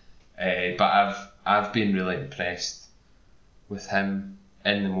 But I've been really impressed with him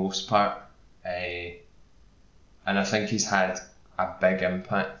in the most part, and I think he's had a big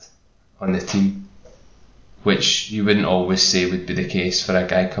impact on the team, which you wouldn't always say would be the case for a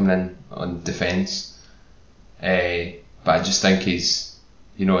guy coming in on defence. But I just think he's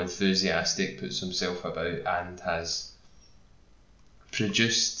enthusiastic, puts himself about, and has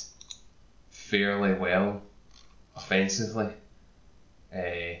produced fairly well offensively.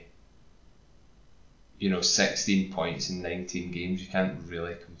 16 points in 19 games, you can't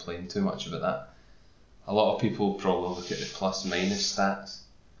really complain too much about that. A lot of people probably look at the plus minus stats.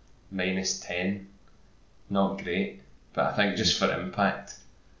 -10, not great, but I think just for impact,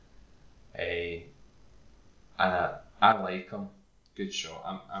 and I like him. Good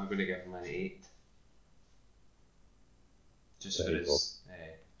shot. I'm going to give him an 8, just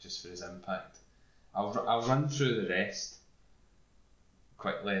for his impact. I'll run through the rest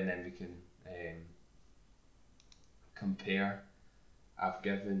quickly, and then we can compare. I've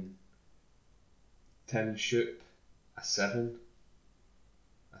given Tim Shoop a 7.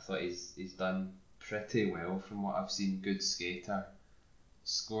 I thought he's done pretty well from what I've seen. Good skater.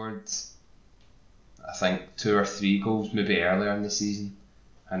 Scored, I think, 2 or 3 goals maybe earlier in the season,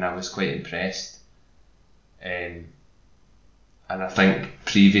 and I was quite impressed. And I think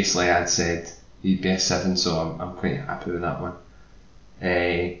previously I'd said he'd be a 7, so I'm quite happy with that one.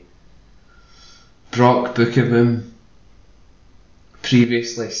 Brock Bookeboom,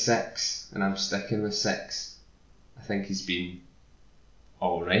 previously 6, and I'm sticking with 6. I think he's been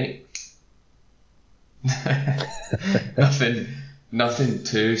alright. Nothing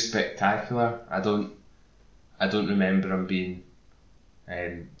too spectacular. I don't remember him being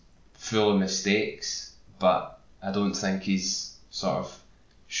full of mistakes, but I don't think he's sort of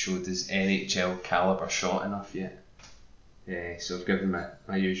showed his NHL calibre shot enough yet. So I've given him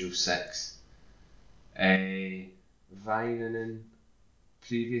my usual 6. Vainanen,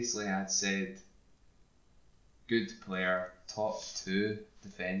 previously I'd said good player, top 2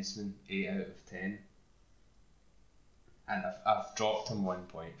 defenseman, 8 out of 10. And I've dropped him 1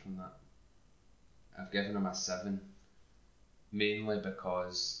 point from that. I've given him a 7, mainly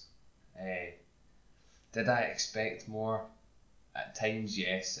because did I expect more? At times,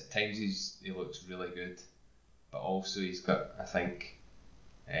 yes. At times he looks really good, but also he's got, I think,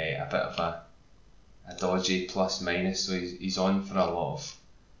 a bit of a dodgy plus minus. So he's on for a lot of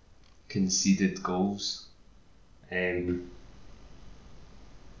conceded goals, but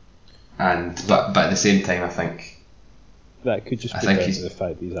at the same time, I think that could just be down to the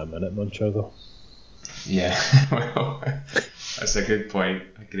fact that he's a minute muncher, though. Yeah, well, that's a good point.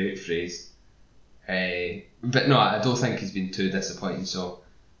 A great phrase. But no, I don't think he's been too disappointing, so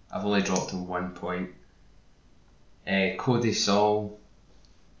I've only dropped him 1 point. Cody Saul,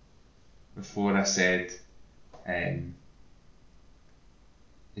 before I said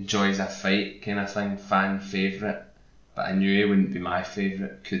enjoys a fight kind of thing, fan favourite, but I knew he wouldn't be my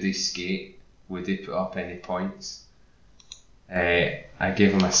favourite. Could he skate would he put up any points? I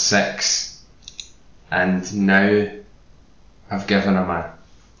gave him a 6, and now I've given him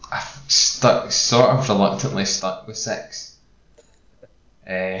sort of reluctantly stuck with 6.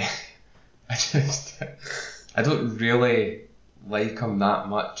 I don't really like him that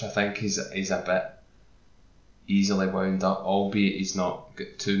much. I think he's a bit easily wound up, albeit he's not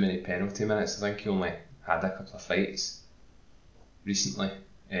got too many penalty minutes. I think he only had a couple of fights recently,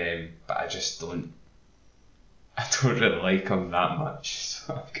 but I don't really like him that much,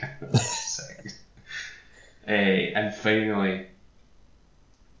 so I've given him a 6. And finally,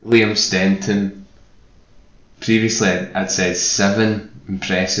 Liam Stenton. Previously I'd said 7,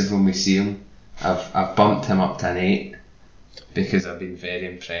 impressive when we see him. I've bumped him up to an 8 because I've been very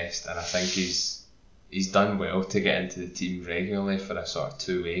impressed, and I think he's done well to get into the team regularly for a sort of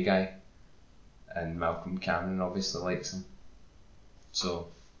two-way guy, and Malcolm Cameron obviously likes him, so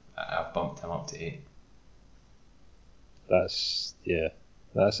I've bumped him up to 8. That's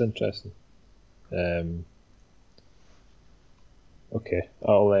interesting. Okay, I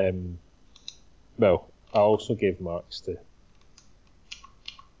also gave marks to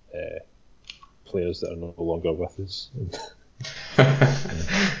players that are no longer with us.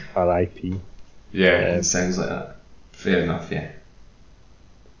 RIP. Yeah, it sounds like that. Fair enough, yeah.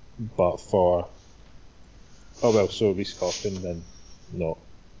 But so Reece Coffin, then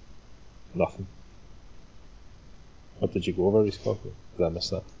nothing. Or did you go over Reece Coffin? Did I miss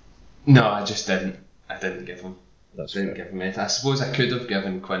that? No, I just didn't. I didn't give him. Give him it. I suppose I could have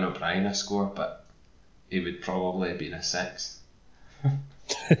given Quinn O'Brien a score, but he would probably have been a 6.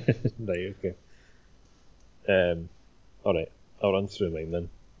 Right, okay. Alright, I'll run through mine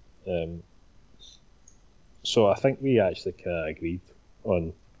then. So I think we actually kind of agreed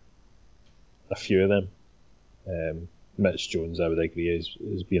on a few of them. Mitch Jones, I would agree,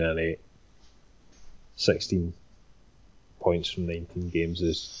 has been an 8. 16 points from 19 games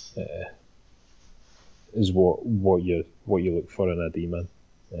is what you look for in a D-man.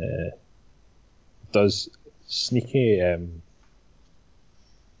 Does sneaky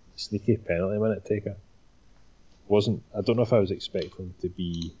penalty minute taker. I don't know if I was expecting to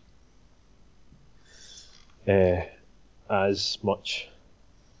be as much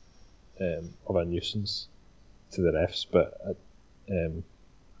of a nuisance to the refs, but I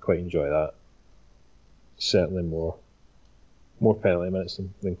quite enjoy that. Certainly more penalty minutes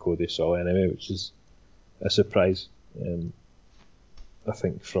than Cody saw anyway, which is a surprise. I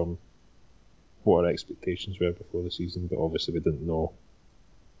think from what our expectations were before the season, but obviously we didn't know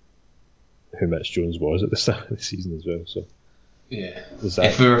who Mitch Jones was at the start of the season as well. So yeah,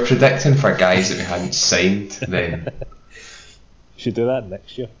 if we were predicting for guys that we hadn't signed, then we should do that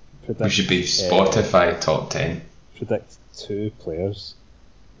next year. We should be Spotify top 10. Predict 2 players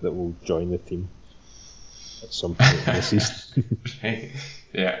that will join the team at some point in the season. Right.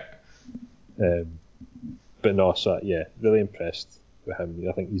 Yeah. But no, so yeah, really impressed with him.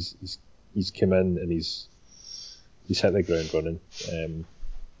 I think he's come in and he's hit the ground running.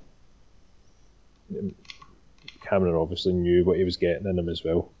 Cameron obviously knew what he was getting in him as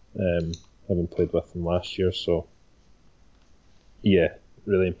well, having played with him last year. So yeah,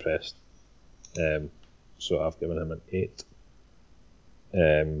 really impressed. So I've given him an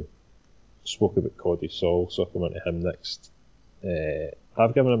 8. Spoke about Cody Saul, so I'll come on to him next.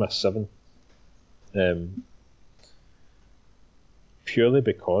 I've given him a 7. Purely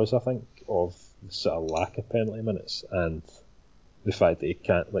because I think of the sort of lack of penalty minutes and the fact that he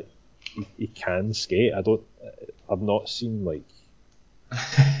can skate. I've not seen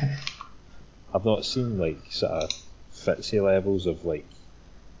sort of Fitzy levels of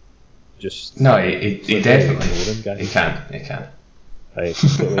just no, he definitely he can. I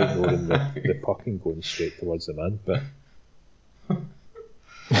completely ignoring the puck and going straight towards the man, but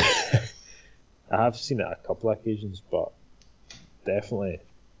I have seen it a couple of occasions, but definitely,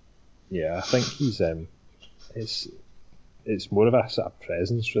 yeah, I think he's it's more of a sort of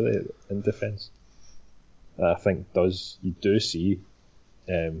presence really in defence. I think you do see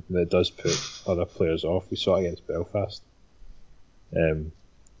that it does put other players off. We saw it against Belfast.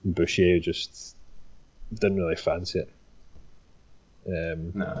 Boucher just didn't really fancy it.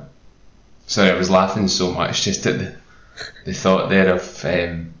 No. Sorry, I was laughing so much just at the thought there of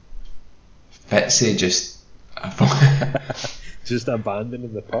Fitzy just just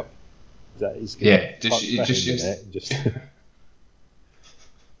abandoning the puck. Is that he's just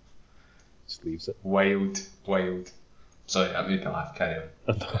leaves it. Wild. Sorry, that made me laugh. Carry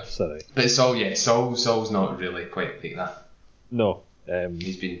on. Sorry. But Saul's not really quite like that. No.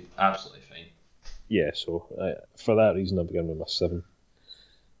 He's been absolutely fine. Yeah, so for that reason I'm giving him a 7.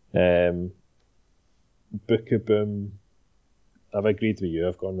 Bookaboom, I've agreed with you.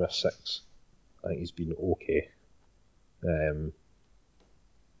 I've gone with a 6. I think he's been okay.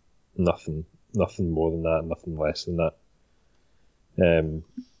 Nothing more than that. Nothing less than that.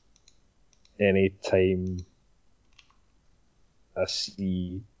 Any time I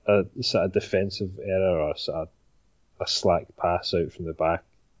see a sort of defensive error or sort of a slack pass out from the back,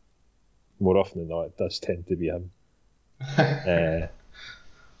 more often than not, it does tend to be him.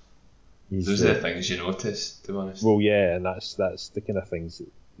 Those are the things you notice, to be honest. Well, yeah, and that's the kind of things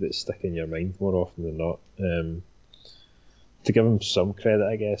that stick in your mind more often than not. To give him some credit,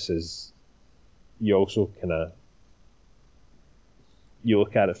 I guess, is you also kind of you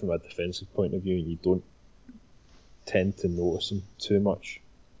look at it from a defensive point of view, and you don't tend to notice him too much,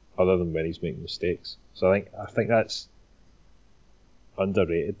 other than when he's making mistakes. So I think that's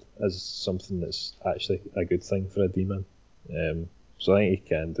underrated as something that's actually a good thing for a D-man. So I think he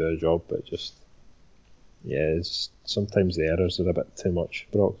can do a job, but just sometimes the errors are a bit too much,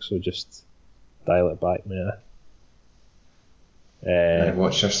 Brock. So just dial it back, mate.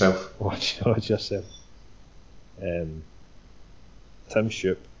 Watch yourself. Watch yourself. Tim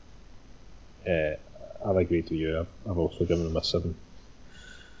Shoop, I've agreed with you. I've also given him a 7.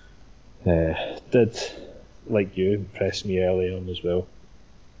 Did, like you, impress me early on as well.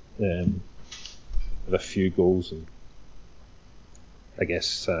 With a few goals and I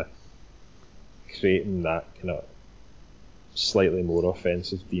guess creating that kind of slightly more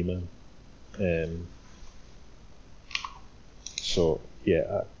offensive D-man. So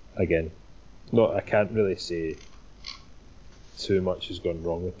yeah, again, I can't really say too much has gone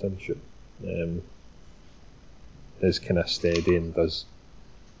wrong with Tim Shoop. Is kind of steady and does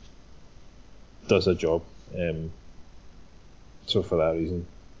a job. So for that reason,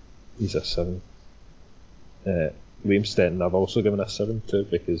 he's a 7. Liam Stenton, I've also given a 7 to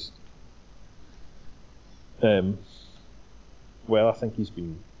because, I think he's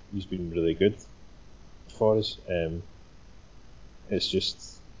been really good for us. It's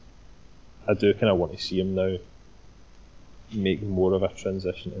just I do kind of want to see him now make more of a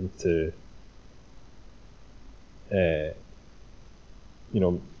transition into,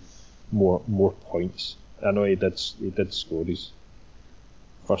 more points. I know he did score his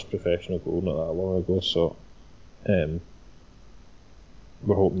first professional goal not that long ago, so we're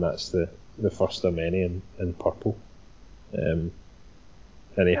hoping that's the first of many in purple. And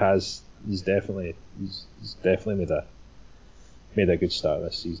he's definitely made a good start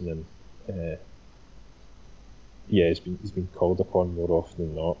this season, and he's been called upon more often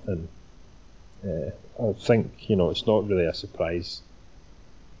than not, and I think it's not really a surprise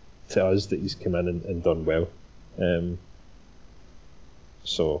to us that he's come in and done well.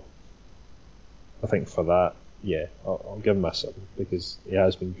 So I think for that, I'll give him a 7 because he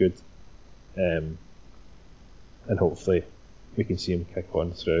has been good, and hopefully we can see him kick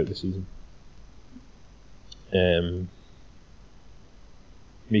on throughout the season.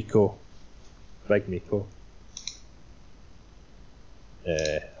 Miko, big Miko.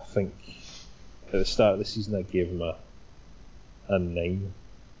 I think at the start of the season I gave him a 9,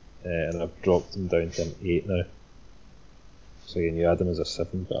 and I've dropped him down to an 8 now. So again, you had him as a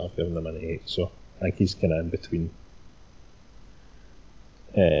 7, but I've given him an 8. So I think he's kind of in between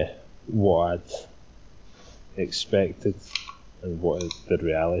what I'd expected and what the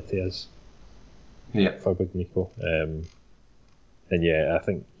reality is. Yeah. For Big Miko. And I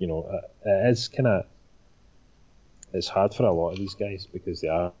think it is kind of, it's hard for a lot of these guys because they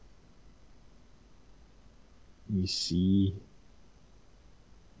are. You see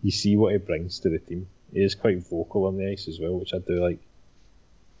what he brings to the team. He is quite vocal on the ice as well, which I do like.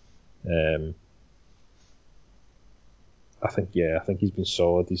 I think he's been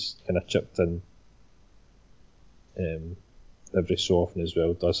solid. He's kind of chipped in every so often as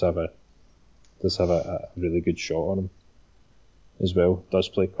well. Does have a really good shot on him as well. Does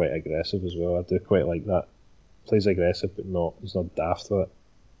play quite aggressive as well. I do quite like that. Plays aggressive, but he's not daft with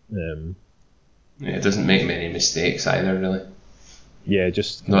it. It doesn't make many mistakes either, really. Yeah,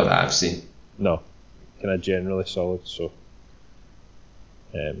 just not that I've seen. No, kind of generally solid. So,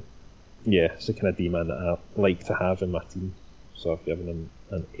 it's the kind of D-man that I like to have in my team. So I've given him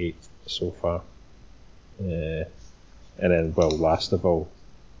an 8 so far. And then, last of all,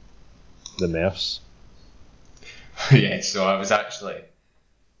 the nurse. Yeah, so I was actually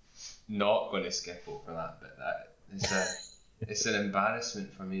not going to skip over that, but it's an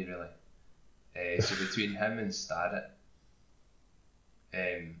embarrassment for me, really. So between him and Starrett,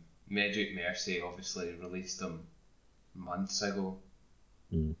 Medrick Mercy obviously released him months ago.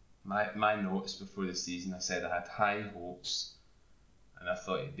 My notes before the season, I said I had high hopes and I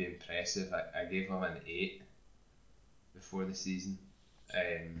thought he'd be impressive. I gave him an 8 before the season,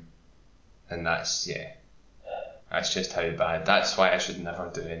 and that's just how bad. That's why I should never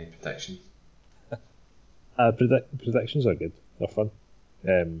do any predictions. Predictions are good. They're fun.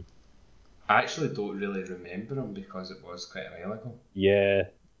 I actually don't really remember him because it was quite a while ago. Yeah.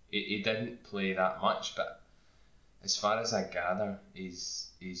 He didn't play that much, but as far as I gather,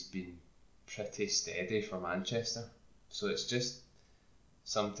 he's been pretty steady for Manchester. So it's just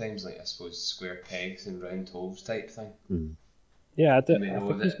sometimes, like, I suppose, square pegs and round holes type thing. Mm. Yeah, I think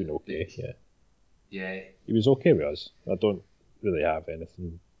he's been okay. Yeah. He was okay with us. I don't really have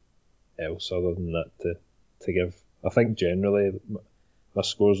anything else other than that to give. I think generally my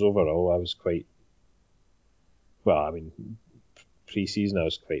scores overall, I was quite. Well, I mean, pre-season I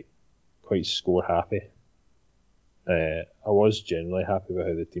was quite score happy. I was generally happy with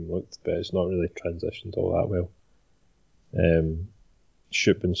how the team looked, but it's not really transitioned all that well.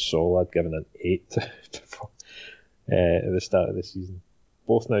 Shoop and Sol, I'd given an 8 before, at the start of the season.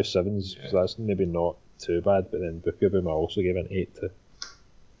 Both now 7s, so that's maybe not too bad, but then Bookabim I also gave an 8 to.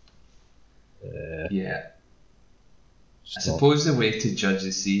 I suppose the way to judge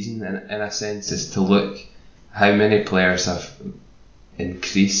the season, in a sense, is to look how many players have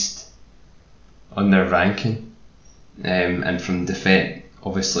increased on their ranking. And from defence,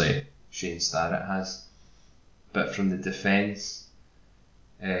 obviously Shane Starrett has, but from the defence,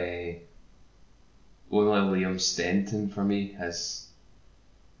 only Liam Stenton for me has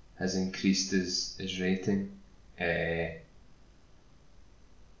increased his rating. And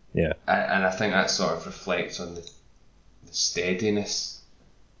I think that sort of reflects on the steadiness.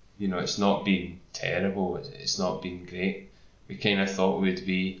 You know, it's not been terrible, it's not been great. We kind of thought we'd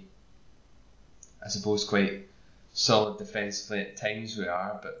be, I suppose, quite solid defensively. At times we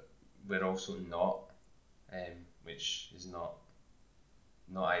are, but we're also not, which is not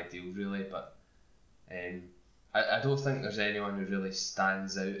ideal really. But I don't think there's anyone who really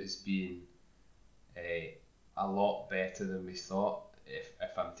stands out as being a lot better than we thought,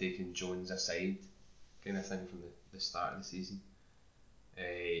 if I'm taking Jones aside, kind of thing, from the start of the season.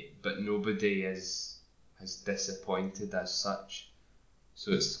 But nobody has disappointed as such.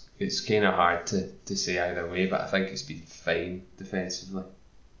 So it's kind of hard to say either way, but I think it's been fine defensively.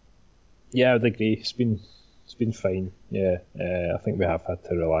 Yeah, I would agree. It's been fine. Yeah, I think we have had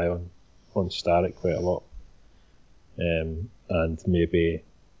to rely on Starrett quite a lot, and maybe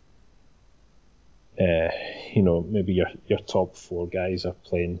maybe your top 4 guys are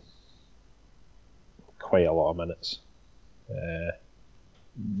playing quite a lot of minutes.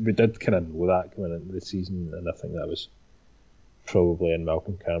 We did kind of know that coming into the season, and I think that was probably in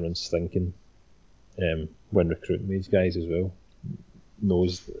Malcolm Cameron's thinking when recruiting these guys as well.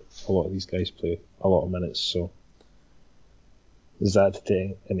 Knows that a lot of these guys play a lot of minutes, so there's that to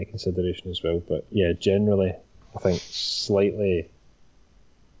take into consideration as well. But yeah, generally I think slightly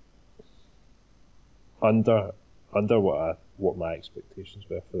under what my expectations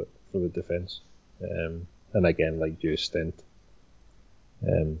were for the defence. And again, like you, Stent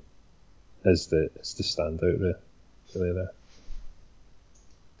is the standout really there.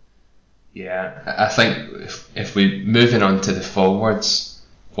 Yeah, I think if we moving on to the forwards,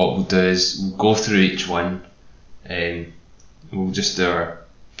 what we'll do is we'll go through each one, and we'll just do our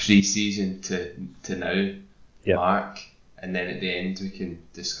pre-season to now mark, and then at the end we can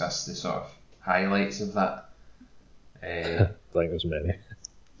discuss the sort of highlights of that. I think there's many.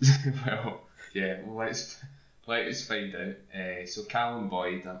 Well, yeah, let's find out. So Callum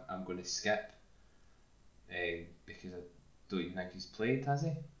Boyd, I'm going to skip, because I don't even think he's played, has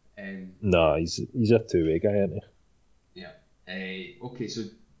he? No, he's a two-way guy, isn't he? Yeah. Okay, so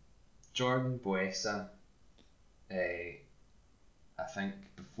Jordan Boesa, I think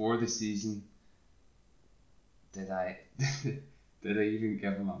before the season, did I even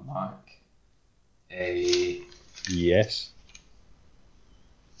give him a mark? Yes.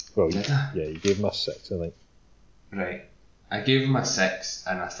 Well, you gave him a 6, I think. Right. I gave him a 6,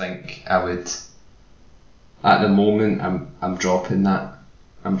 and I think I would. At the moment, I'm dropping that.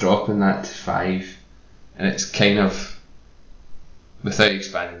 I'm dropping that to 5, and it's kind of, without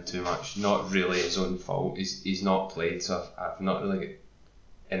expanding too much, not really his own fault. He's not played, so I've not really got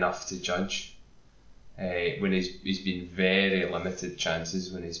enough to judge. When he's been very limited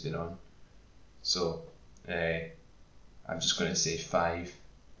chances when he's been on, so I'm just going to say 5.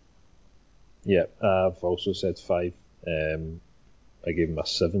 Yeah, I've also said 5. I gave him a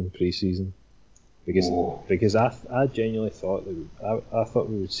 7 pre-season. Because I genuinely thought that I thought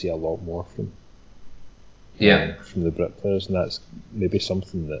we would see a lot more from the Brit players, and that's maybe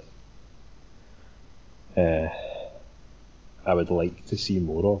something that I would like to see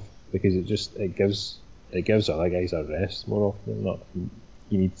more of, because it gives other guys a rest more often than not.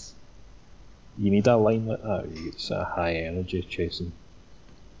 You need a line like that where you get sort of high energy chasing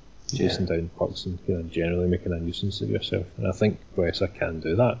down pucks and kind of generally making a nuisance of yourself. And I think Boesa can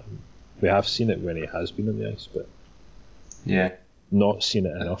do that. We have seen it when he has been on the ice, but not seen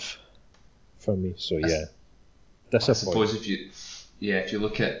it enough for me. So yeah, disappointing. I suppose if you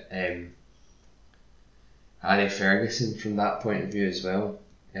look at Harry Ferguson from that point of view as well,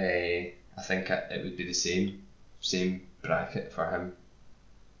 I think it would be the same bracket for him.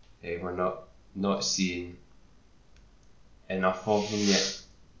 We're not seeing enough of them yet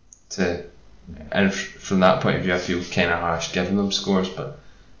and from that point of view I feel kind of harsh giving them scores, but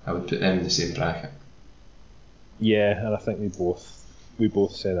I would put them in the same bracket. Yeah, and I think we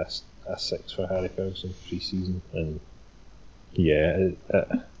both said a 6 for Harry Ferguson pre-season, and yeah,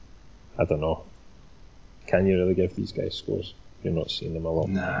 I don't know. Can you really give these guys scores? You're not seeing them a lot.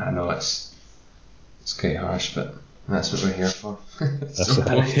 Nah, I know it's quite harsh, but that's what we're here for. So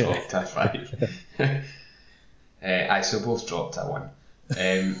both dropped a 5. So both dropped a 1.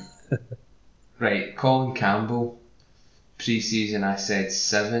 Right, Colin Campbell, pre-season I said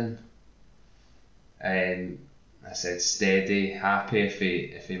 7. I said steady, happy if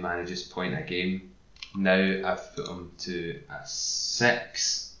he manages point a game. Now I've put him to a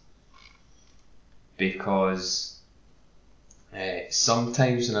 6 because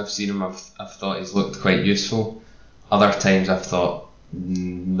sometimes when I've seen him I've thought he's looked quite useful. Other times I've thought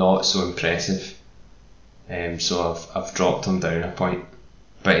not so impressive. So I've dropped him down a point,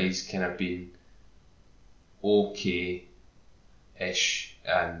 but he's kind of been okay-ish,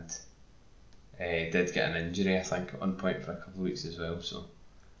 and did get an injury I think at one point for a couple of weeks as well, so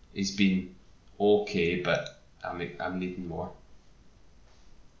he's been okay, but I'm needing more.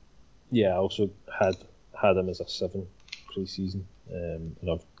 Yeah, I also had him as a 7 pre-season, and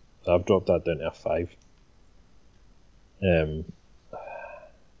I've dropped that down to a 5.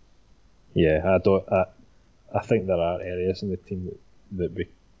 Yeah, I think there are areas in the team that we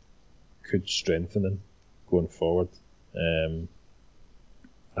could strengthen in going forward. I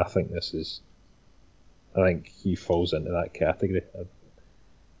think he falls into that category.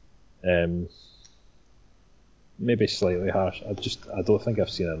 Maybe slightly harsh. I don't think I've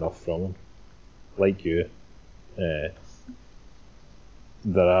seen enough from him. Like you, there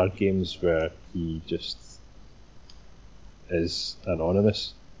are games where he just is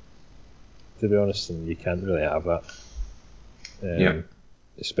anonymous, to be honest, and you can't really have that.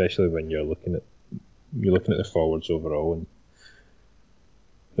 Especially when you're looking at the forwards overall, and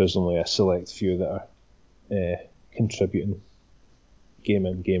there's only a select few that are contributing game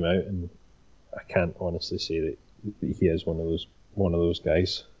in, game out, and I can't honestly say that he is one of those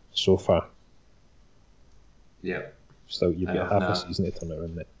guys so far. Yeah. Still, you've got half a season to turn it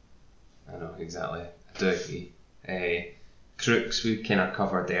around, mate. I know, exactly. I do agree. Crooks we kind of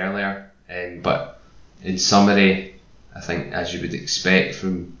covered earlier, but in summary, I think as you would expect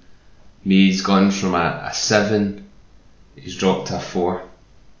from me, he's gone from a 7, he's dropped to a 4,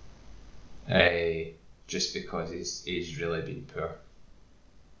 just because he's really been poor.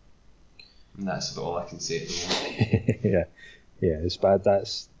 And that's about all I can say at the moment. yeah, it's bad. That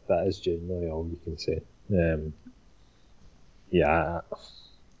is genuinely all you can say.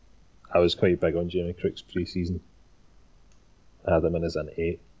 I was quite big on Jamie Crooks pre-season. I had him in as an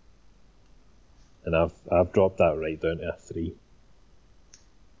 8, and I've dropped that right down to a 3.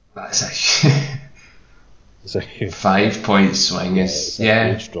 That's a 5-point swing. It's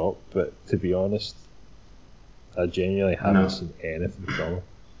a huge drop, but to be honest, I genuinely haven't seen anything from him.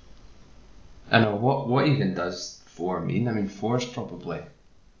 I know, what even does 4 mean? I mean, 4's probably...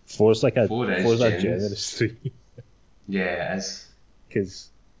 4's like a generous 3. Yeah, it is. Because,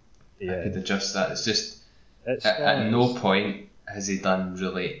 I could adjust that. It's just, at no point has he done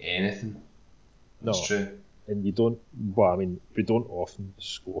really anything. No. It's true. And we don't often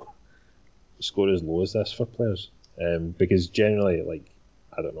score as low as this for players. Because generally, like,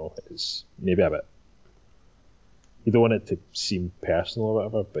 I don't know, it's maybe a bit... You don't want it to seem personal or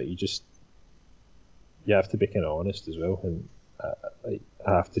whatever, but you have to be kind of honest as well, and I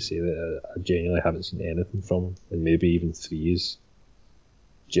have to say that I genuinely haven't seen anything from him, and maybe even 3 is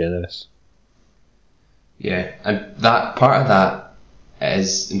generous. Yeah, and that part of that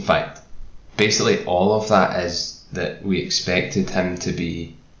is, in fact, basically all of that is that we expected him to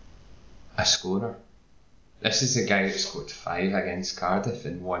be a scorer. This is a guy that scored 5 against Cardiff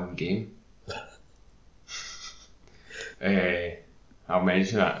in 1 game. I'll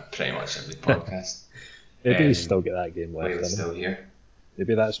mention that pretty much every podcast. Maybe he's still got that game left. He's still here.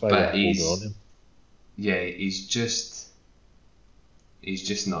 Maybe that's why we're holding on to him. Yeah, he's just he's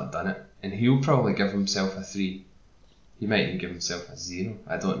just not done it. And he'll probably give himself a 3. He might even give himself a 0.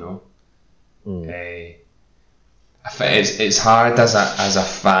 I don't know. I think it's hard as a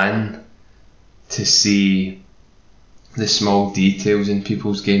fan to see the small details in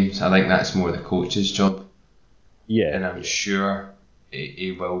people's games. I think that's more the coach's job. Yeah. And I'm sure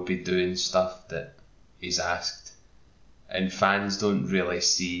he will be doing stuff that he's asked. And fans don't really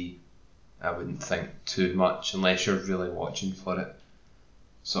see, I wouldn't think, too much unless you're really watching for it.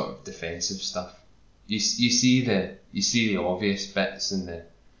 Sort of defensive stuff. You see the obvious bits and the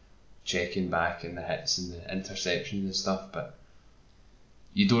checking back and the hits and the interceptions and stuff, but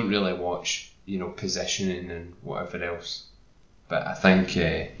you don't really watch, positioning and whatever else. But I think,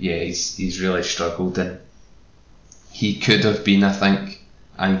 he's really struggled, and he could have been, I think,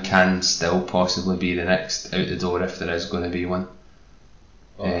 and can still possibly be the next out the door if there is going to be one.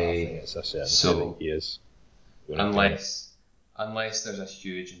 I think it's a certain thing he is. Unless there's a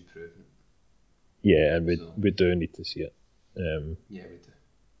huge improvement. Yeah, and we do need to see it. Yeah, we do.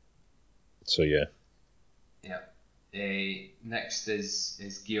 So yeah. Yeah. Next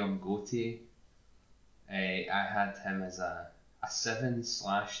is Guillaume Gauthier. I had him as a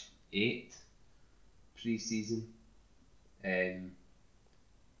 7/8 pre-season, and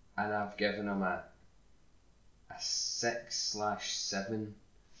I've given him a 6/7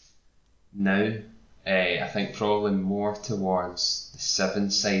 now. I think probably more towards the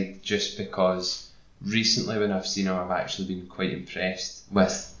 7 side, just because recently when I've seen him, I've actually been quite impressed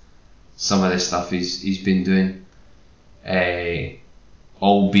with some of the stuff he's been doing.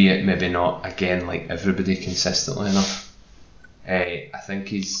 Albeit maybe not, again, like everybody consistently enough. I think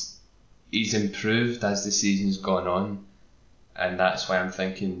he's improved as the season's gone on, and that's why I'm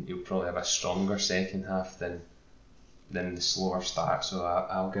thinking he'll probably have a stronger second half than the slower start. So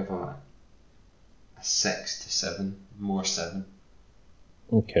I'll give him a 6 to 7, more 7.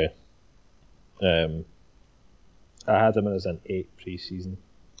 Okay. I had him as an 8 pre-season,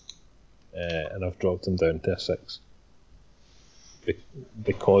 and I've dropped him down to a 6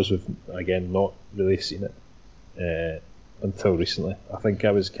 because we've again not really seen it until recently. I think I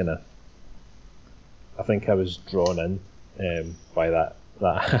was drawn in by that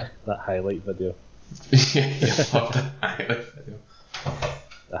highlight video. The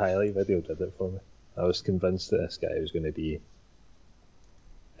highlight video did it for me. I was convinced that this guy was going to be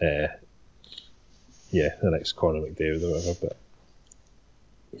the next Conor McDavid or whatever, but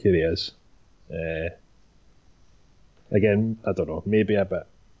here he is. Again, I don't know, maybe a bit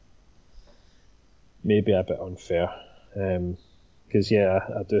unfair, because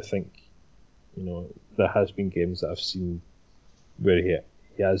I do think there has been games that I've seen where he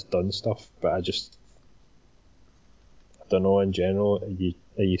has done stuff, but I don't know. In general,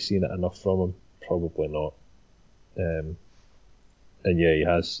 are you seeing it enough from him? Probably not. And he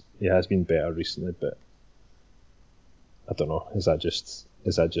has been better recently, but I don't know. Is that just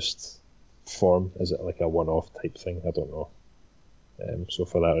form? Is it like a one-off type thing? I don't know. So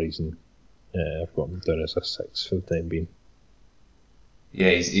for that reason, I've got him down as a 6 for the time being. Yeah,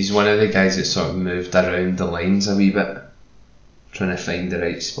 he's one of the guys that sort of moved around the lines a wee bit, trying to find the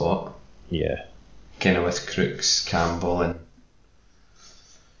right spot. Yeah. Kind of with Crooks, Campbell and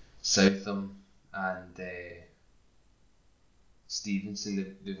Southam and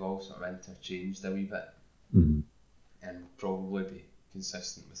Stevenson, they've all sort of interchanged a wee bit. Mm-hmm. And probably be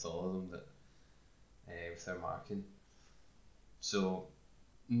consistent with all of them that with their marking. So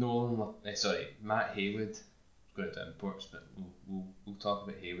Matt Haywood, going to do imports, but we'll talk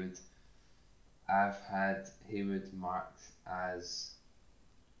about Haywood. I've had Haywood marked as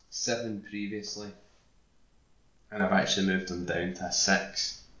 7 previously, and I've actually moved him down to a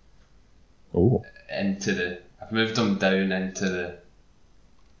 6. Oh. I've moved him down into the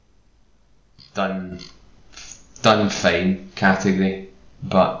done fine category,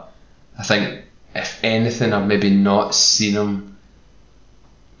 but I think if anything I've maybe not seen him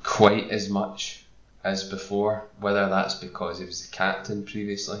quite as much as before, whether that's because he was the captain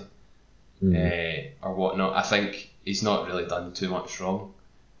previously or whatnot. I think he's not really done too much wrong,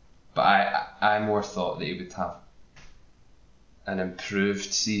 but I more thought that he would have an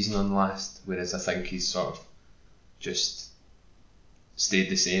improved season on last, whereas I think he's sort of just stayed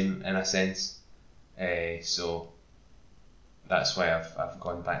the same in a sense. So that's why I've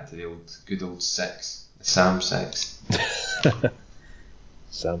gone back to the good old 6, the Sam 6.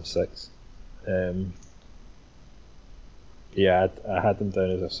 Sam 6. I had him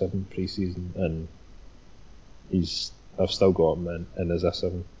down as a 7 pre-season, and I've still got him in as a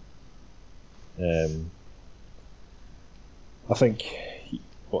 7. I think,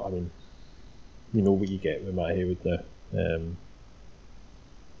 what you get with Matt Haywood now.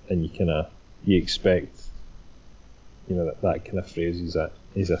 and you expect, that kind of phrase.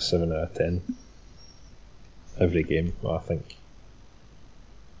 He's a 7 out of 10 every game. Well, I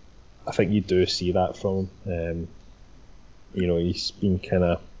think you do see that from him. He's been kind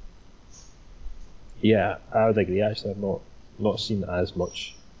of. Yeah, I would agree. Actually, I've not seen as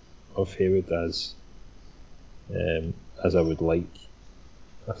much of Haywood as I would like.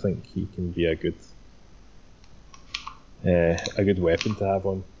 I think he can be a good weapon to have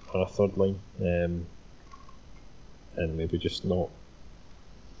on a third line, and maybe just not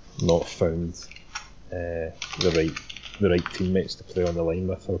found the right teammates to play on the line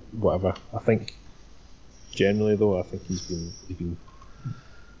with or whatever. I think generally though, I think he's been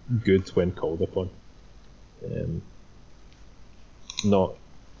good when called upon.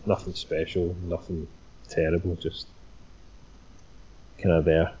 Nothing special, nothing terrible, just kind of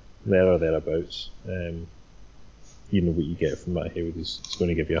there or thereabouts. What you get from Matt Haywood is going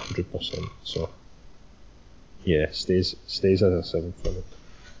to give you 100%. So yeah, stays as a 7 for me.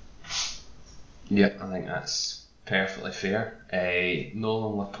 Yeah, I think that's perfectly fair.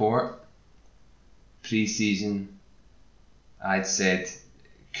 Nolan Laporte, pre-season, I'd said,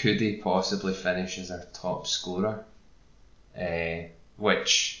 could he possibly finish as our top scorer?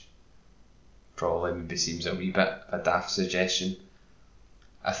 Which probably maybe seems a wee bit of a daft suggestion.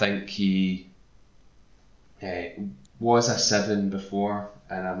 I think he was a 7 before,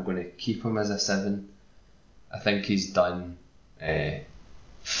 and I'm going to keep him as a 7. I think he's done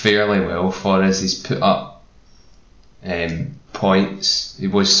fairly well for us. He's put up points. He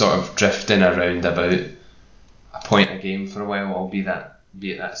was sort of drifting around about a point a game for a while, albeit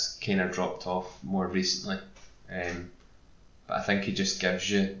that's kind of dropped off more recently. But I think he just gives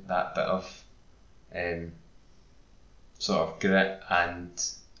you that bit of sort of grit and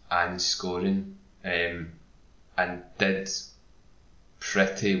scoring, and did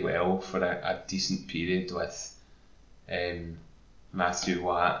pretty well for a decent period with Matthew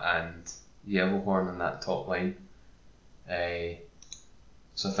Watt and Yellowhorn on that top line.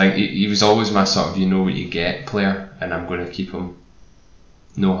 So I think he was always my sort of you know what you get player, and I'm going to keep him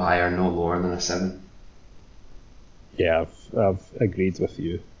no higher, no lower than a 7. Yeah, I've agreed with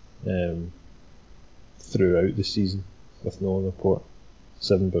you throughout the season with Nolan Laporte.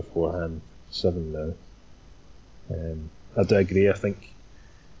 7 beforehand, 7 now. I do agree. I think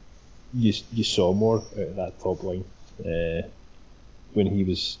you saw more out of that top line when he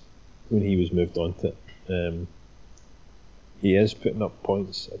was moved on to it. He is putting up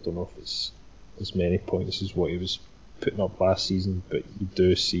points. I don't know if it's as many points as what he was putting up last season, but you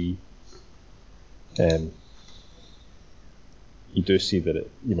do see that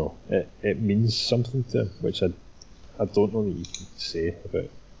it means something to him, which I don't know that you can say about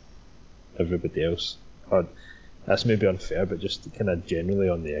everybody else. Or that's maybe unfair, but just kind of generally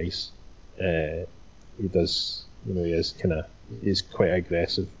on the ice, he does. He's quite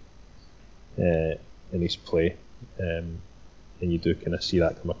aggressive in his play, and you do kind of see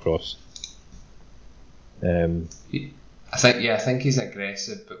that come across. I think he's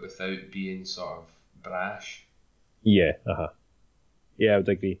aggressive, but without being sort of brash. Yeah, Yeah, I would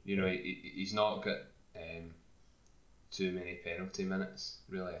agree. He's not got too many penalty minutes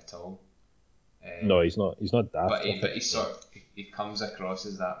really at all. No, he's not daft. But he comes across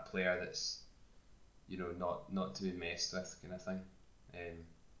as that player that's not to be messed with kind of thing. And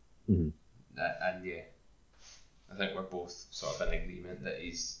yeah, I think we're both sort of in agreement that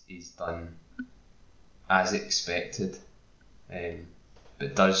he's done as expected.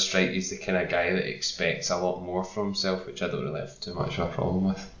 But does strike you as the kind of guy that expects a lot more from himself, which I don't really have too much of a problem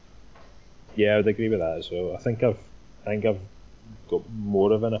with. Yeah, I would agree with that as well. I think I've got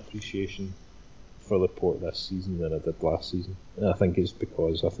more of an appreciation for Laporte this season than I did last season, and I think it's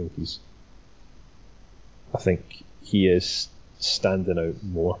because I think he is standing out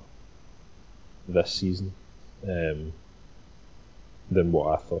more this season than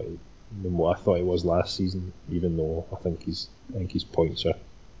what I thought he was last season. Even though I think his points are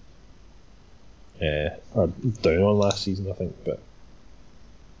down on last season, I think,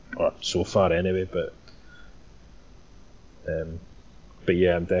 or so far anyway. But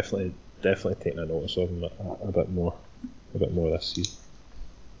yeah, I'm definitely taking a notice of him a bit more this season.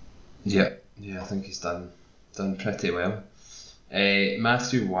 Yeah, I think he's done pretty well.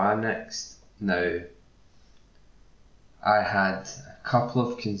 Matthew Waugh next. Now, I had a couple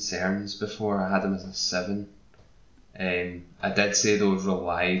of concerns before. I had him as a 7. I did say they were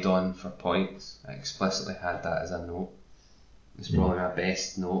relied on for points. I explicitly had that as a note. It's probably my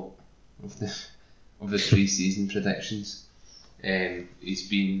best note of the pre-season predictions. He's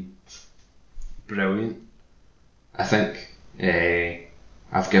been brilliant. I think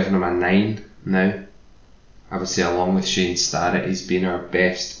I've given him a 9 now. I would say along with Shane Starrett, he's been our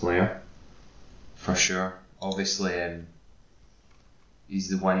best player for sure. Obviously, he's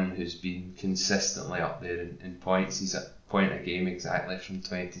the one who's been consistently up there in points. He's at point a game exactly from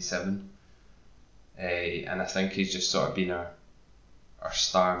 27, and I think he's just sort of been our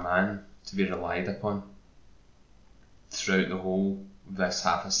star man to be relied upon throughout the whole of this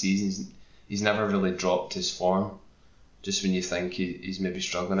half a season. He's never really dropped his form. Just when you think he's maybe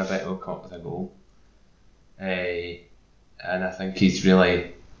struggling a bit, he'll come up with a goal. And I think he's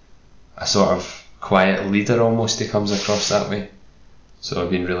really a sort of quiet leader almost. He comes across that way. So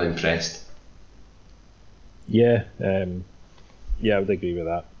I've been really impressed. Yeah, I would agree with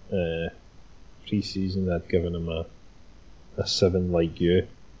that. Pre-season, I'd given him a 7 like you,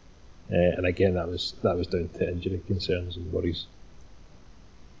 and again that was down to injury concerns and worries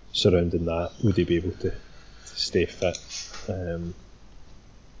surrounding that. Would he be able to stay fit?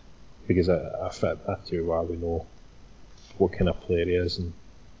 Because I fit Matthew Aouar, we know what kind of player he is,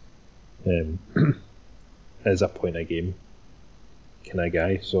 and is a point a game kind of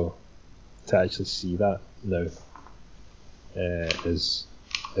guy. So to actually see that now is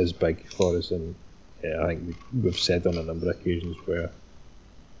big for us, and I think we've said on a number of occasions where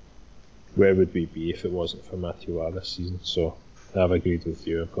would we be if it wasn't for Matthew Aouar this season. So I've agreed with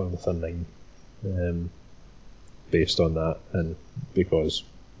you. I've gone with a 9 based on that, and because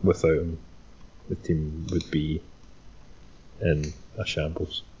without him the team would be in a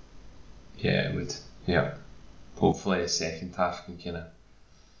shambles. Yeah, it would. Yeah. Hopefully the second half can kind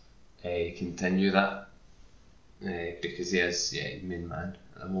of continue that, because he is the main man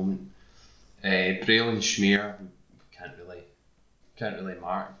at the moment. Braylon Schmear can't really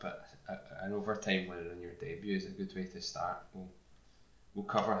mark, but an overtime winner in your debut is a good way to start. We'll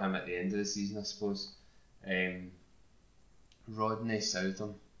cover him at the end of the season, I suppose. Rodney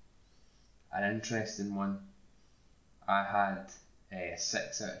Southam, an interesting one. I had a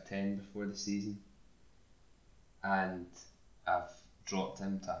 6 out of 10 before the season, and I've dropped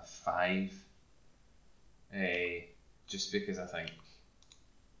him to a 5, just because I think,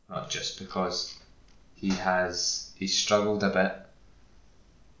 not just because he's struggled a bit.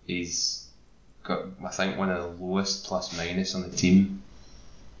 He's got, I think, one of the lowest plus minus on the team,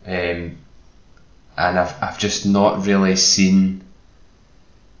 and I've just not really seen.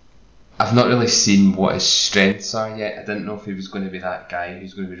 I've not really seen what his strengths are yet. I didn't know if he was going to be that guy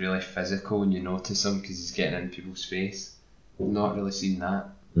who's going to be really physical and you notice him because he's getting in people's face. Not really seen that.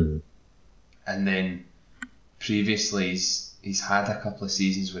 Mm-hmm. And then previously he's had a couple of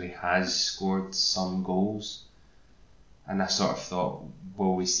seasons where he has scored some goals, and I sort of thought,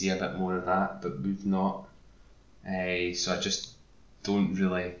 will we see a bit more of that? But we've not. So I just don't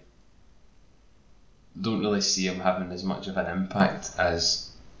really see him having as much of an impact as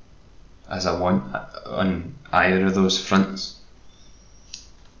I want on either of those fronts.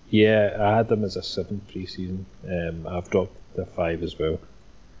 Yeah, I had them as a 7 pre-season. I've dropped to 5 as well.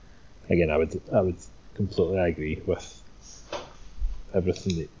 Again, I would completely agree with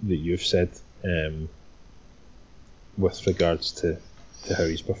everything that you've said with regards to how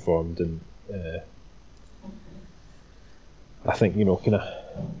he's performed, and I think, kind of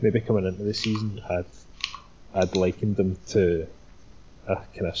maybe coming into the season I'd likened him to a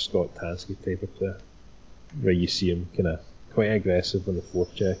kind of Scott Tansky type of player, where you see him kind of quite aggressive on the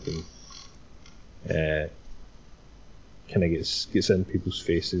forecheck and kind of gets in people's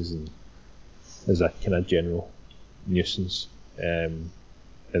faces and is a kind of general nuisance, and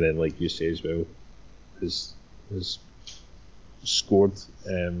then, like you say as well, has scored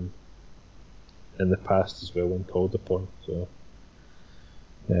in the past as well when called upon. So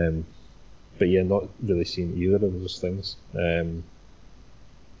but yeah, not really seen either of those things.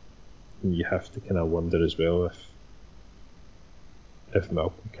 You have to kind of wonder as well if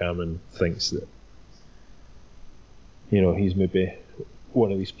Malcolm Cameron thinks that he's maybe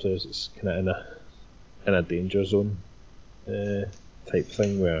one of these players that's kind of in a danger zone type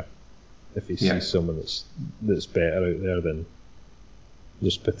thing, where if he sees someone that's better out there, then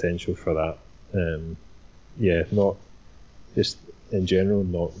there's potential for that. Not just in general,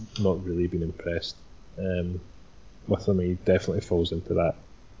 not really been impressed with him. He definitely falls into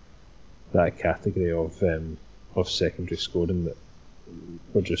that category of secondary scoring that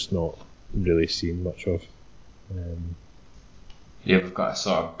we're just not really seeing much of. We've got a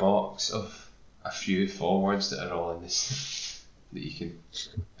sort of box of a few forwards that are all in this that you can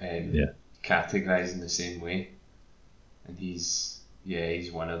categorise in the same way, and he's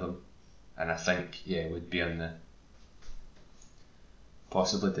one of them, and I think would be on the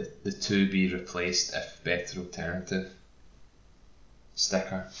possibly the to be replaced if better alternative.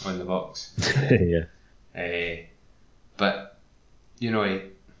 sticker on the box. Yeah. But I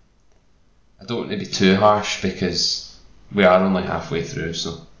don't want to be too harsh because we are only halfway through,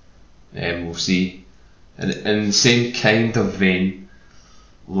 so we'll see. And in the same kind of vein,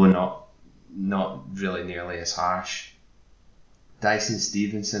 though not really nearly as harsh, Dyson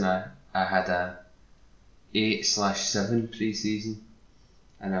Stevenson, I had a 8/7 pre-season,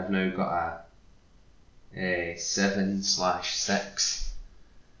 and I've now got a 7/6,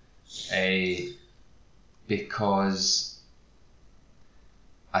 because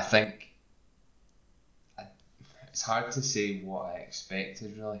I think it's hard to say what I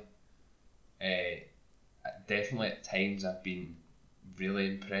expected really. Definitely at times I've been really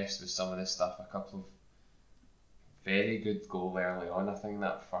impressed with some of this stuff. A couple of very good goal early on. I think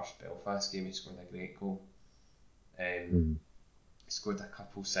that first Belfast game he scored a great goal. Scored a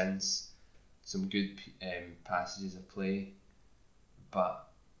couple since, some good passages of play, but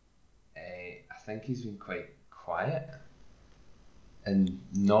I think he's been quite quiet and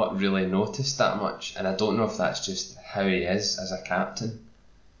not really noticed that much, and I don't know if that's just how he is as a captain.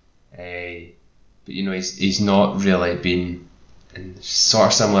 But he's not really been, in sort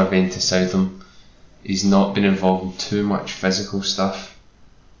of similar vein to Southam, he's not been involved in too much physical stuff,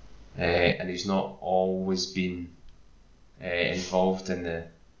 and he's not always been involved in the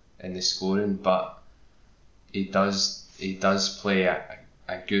scoring, but he does play a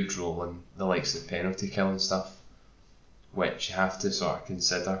good role in the likes of penalty kill and stuff, which you have to sort of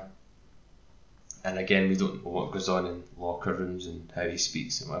consider. And again, we don't know what goes on in locker rooms and how he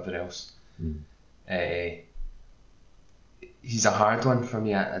speaks and whatever else. He's a hard one for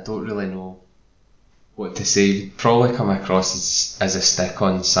me. I don't really know what to say. He'd probably come across as a stick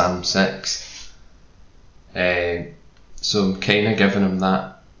on Sam 6. So I'm kind of giving him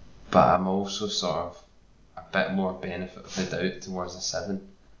that, but I'm also sort of a bit more benefit of the doubt towards a 7.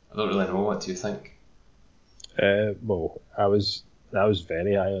 I don't really know. What do you think? Well, I was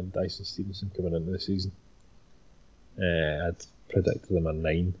very high on Dyson Stevenson coming into the season. I'd predicted him a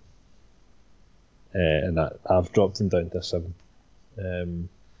 9, and I've dropped him down to a 7,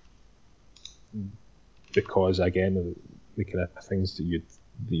 because again the kind of things that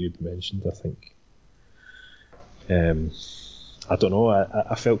you'd mentioned. I think I don't know.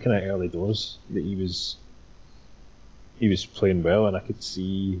 I felt kind of early doors that he was playing well, and I could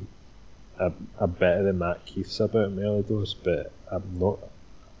see a bit of the Matt Keiths about him early doors, but I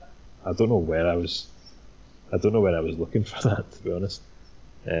don't know where I was looking for that, to be honest.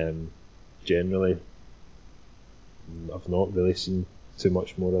 Generally, I've not really seen too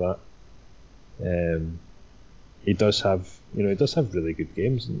much more of that. He does have really good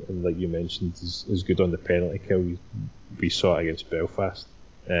games, and like you mentioned, is good on the penalty kill. We saw it against Belfast.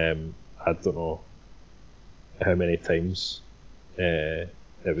 I don't know how many times it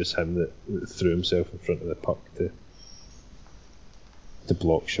was him that threw himself in front of the puck to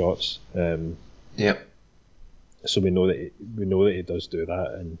block shots. Yep. So we know that he does do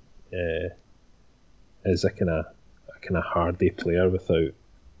that, and is a kind of hardy player without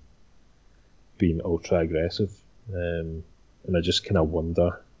being ultra aggressive. And I just kind of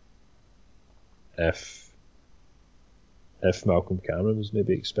wonder if Malcolm Cameron was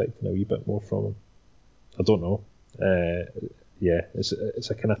maybe expecting a wee bit more from him. I don't know. Yeah, it's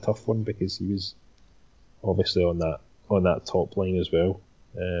a kind of tough one, because he was obviously on that top line as well,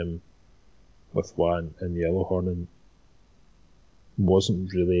 with Wan and Yellowhorn, and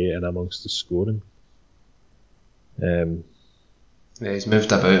wasn't really in amongst the scoring. Yeah, he's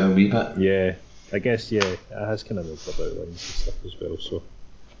moved about a wee bit. Yeah, I guess, yeah, it has kind of moved about lines and stuff as well. So,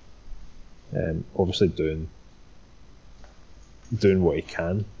 obviously doing what he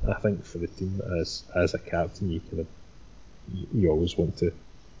can, I think, for the team as a captain. You always want to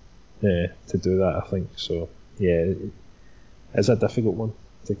do that, I think. So yeah, it's a difficult one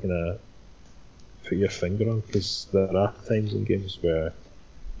to kind of put your finger on, because there are times in games where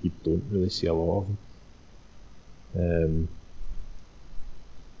you don't really see a lot of them.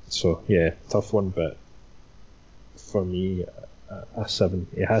 So yeah, tough one, but for me, a 7.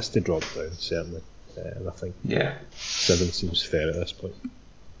 It has to drop down, certainly, and I think 7 seems fair at this point.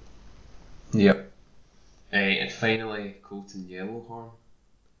 Yep. And finally, Colton Yellowhorn.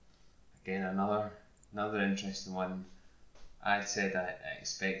 Again, another interesting one. I said I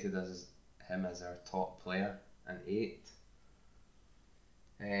expected him as our top player, an 8.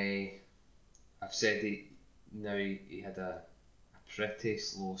 I've said he had a pretty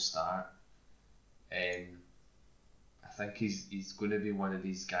slow start. I think he's going to be one of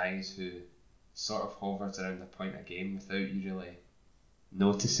these guys who sort of hovers around the point of game without you really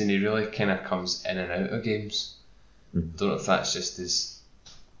noticing. He really kind of comes in and out of games. Mm. Don't know if that's just his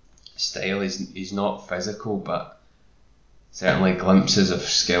style. He's not physical, but certainly glimpses of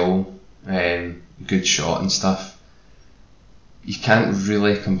skill, good shot and stuff. You can't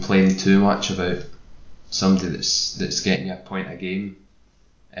really complain too much about somebody that's getting you a point a game.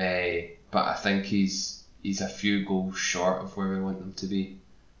 But I think he's a few goals short of where we want him to be,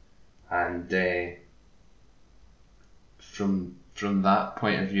 and from that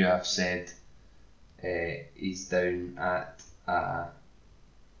point of view, I've said he's down at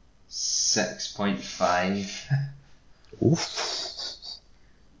 6.5. Oof.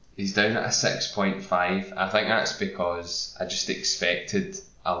 He's down at a 6.5. I think that's because I just expected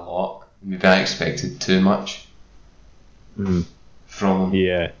a lot. Maybe I expected too much from him.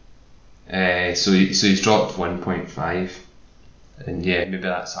 Yeah. So he's dropped 1.5, and yeah, maybe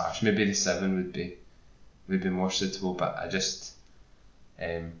that's harsh. Maybe the 7 would be more suitable, but I just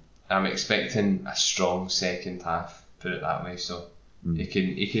I'm expecting a strong second half. Put it that way. So he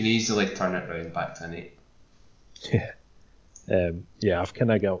can easily turn it round back to an 8. Yeah.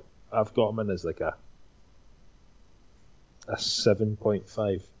 I've got him in as like a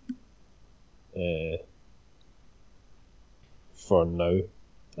 7.5 for now.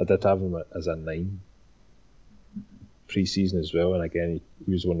 I did have him as a 9 pre-season as well, and again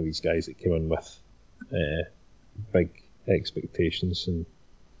he was one of these guys that came in with big expectations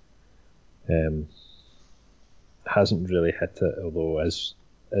and hasn't really hit it, although is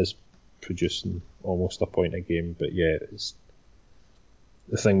producing almost a point a game. But yeah, it's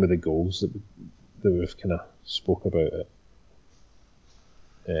the thing with the goals that we've kind of spoke about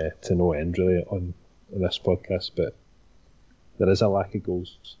it to no end really on this podcast, but there is a lack of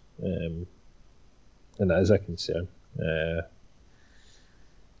goals, and that is a concern.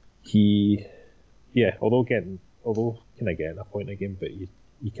 Although kind of getting a point a game, but you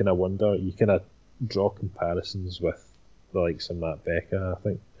kind of wonder, you kind of draw comparisons with the likes of Matt Becker, I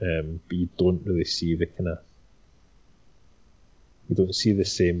think, but you don't really see you don't see the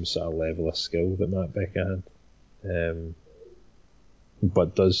same sort of level of skill that Matt Becker had,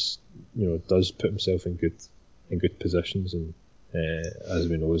 but does put himself in good positions, and as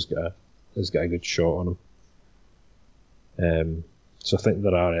we know, has got a good shot on him. So I think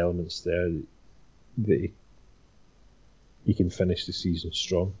there are elements there that he can finish the season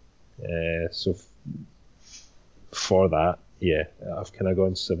strong. So for that, yeah, I've kind of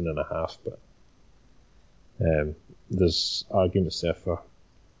gone 7.5, but there's arguments there for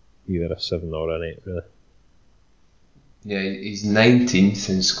either a 7 or an 8, really. Yeah, he's 19th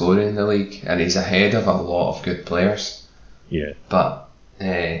in scoring in the league, and he's ahead of a lot of good players. Yeah. But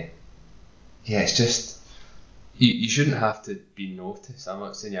it's just you shouldn't have to be noticed. I'm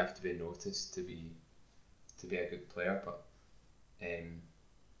not saying you have to be noticed to be a good player, but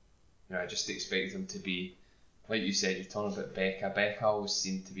I just expect him to be, like you said, you're talking about Becca. Becca always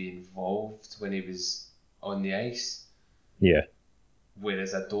seemed to be involved when he was on the ice. Yeah.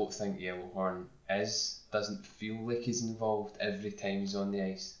 Whereas I don't think Yellowhorn doesn't feel like he's involved every time he's on the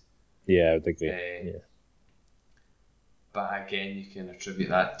ice. Yeah, I would agree. Yeah. But again, you can attribute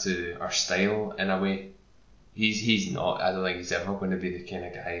that to our style in a way. He's not. I don't think he's ever going to be the kind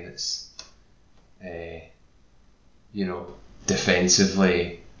of guy that's,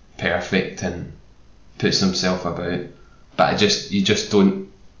 defensively perfect and puts himself about. But you just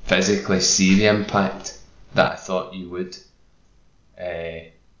don't physically see the impact that I thought you would.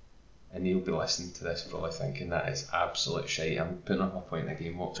 And he'll be listening to this probably thinking that is absolute shite. I'm putting up a point in a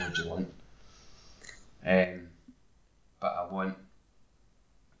game. What would you want? But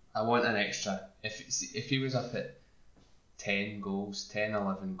I want an extra. If he was up at 10,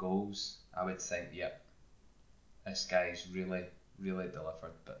 11 goals, I would think, yep, this guy's really, really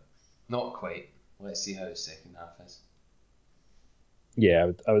delivered, but not quite. Let's see how the second half is.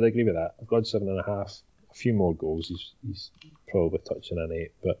 Yeah, I would agree with that. I've got 7.5. A few more goals, he's probably touching an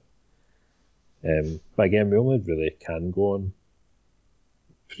 8, but again, we only really can go on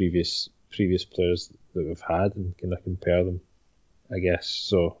previous players that we've had and kind of compare them, I guess.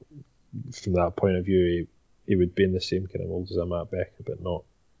 So from that point of view, he would be in the same kind of mould as a Matt Becker, but not.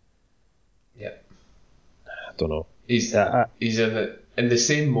 Yep. I don't know. He's in the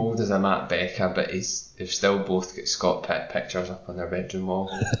same mould as a Matt Becker, but they've still both got Scott Pitt pictures up on their bedroom wall.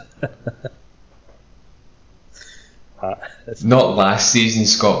 Not last season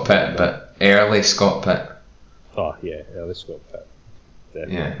Scott Pitt, but early Scott Pitt. Oh yeah, early Scott Pitt.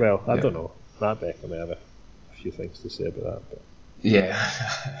 Definitely. Yeah. Well, I don't know. Matt Becker may have a few things to say about that, but yeah,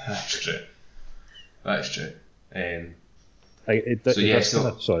 that's true.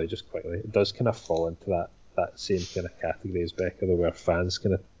 Sorry, just quickly, it does kind of fall into that same kind of category as Becker, though, where fans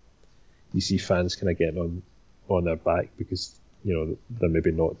you see fans kind of getting on their back because they're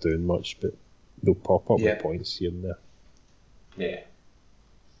maybe not doing much, but they'll pop up Yeah. with points here and there.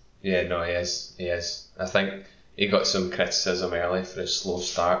 Yeah, no, he is. I think he got some criticism early for his slow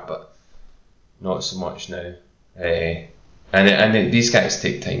start, but not so much now. And these guys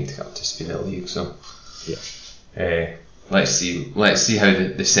take time to get up to speed in the league, so yeah. Let's see how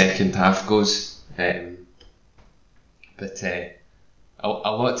the second half goes. But a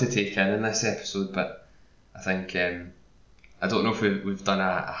lot to take in this episode. But I think I don't know if we've done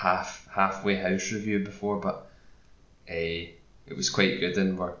a halfway house review before, but it was quite good,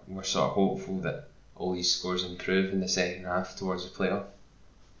 and we're sort of hopeful that all these scores improve in the second half towards the playoff.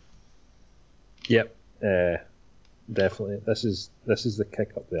 Yep, definitely. This is the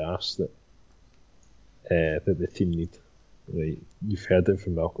kick up the arse that the team need. You've heard it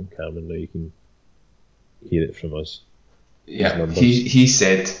from Malcolm Cameron, now you can hear it from us. Yeah, he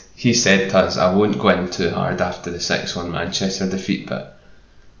said to us, I won't go in too hard after the 6-1 Manchester defeat, but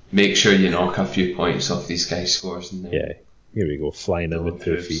make sure you knock a few points off these guys' scores. And yeah, here we go, flying in with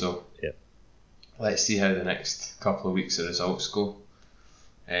 2 feet. So yeah. Let's see how the next couple of weeks of results go.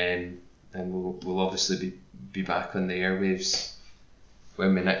 And we'll obviously be back on the airwaves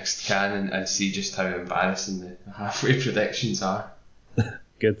when we next can and see just how embarrassing the halfway predictions are.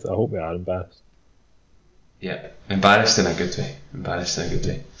 Good, I hope we are embarrassed. Yeah, embarrassed in a good way.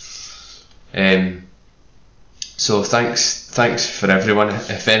 So thanks for everyone.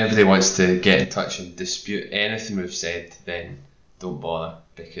 If anybody wants to get in touch and dispute anything we've said, then don't bother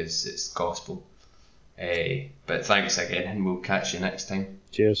because it's gospel. But thanks again, and we'll catch you next time.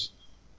 Cheers.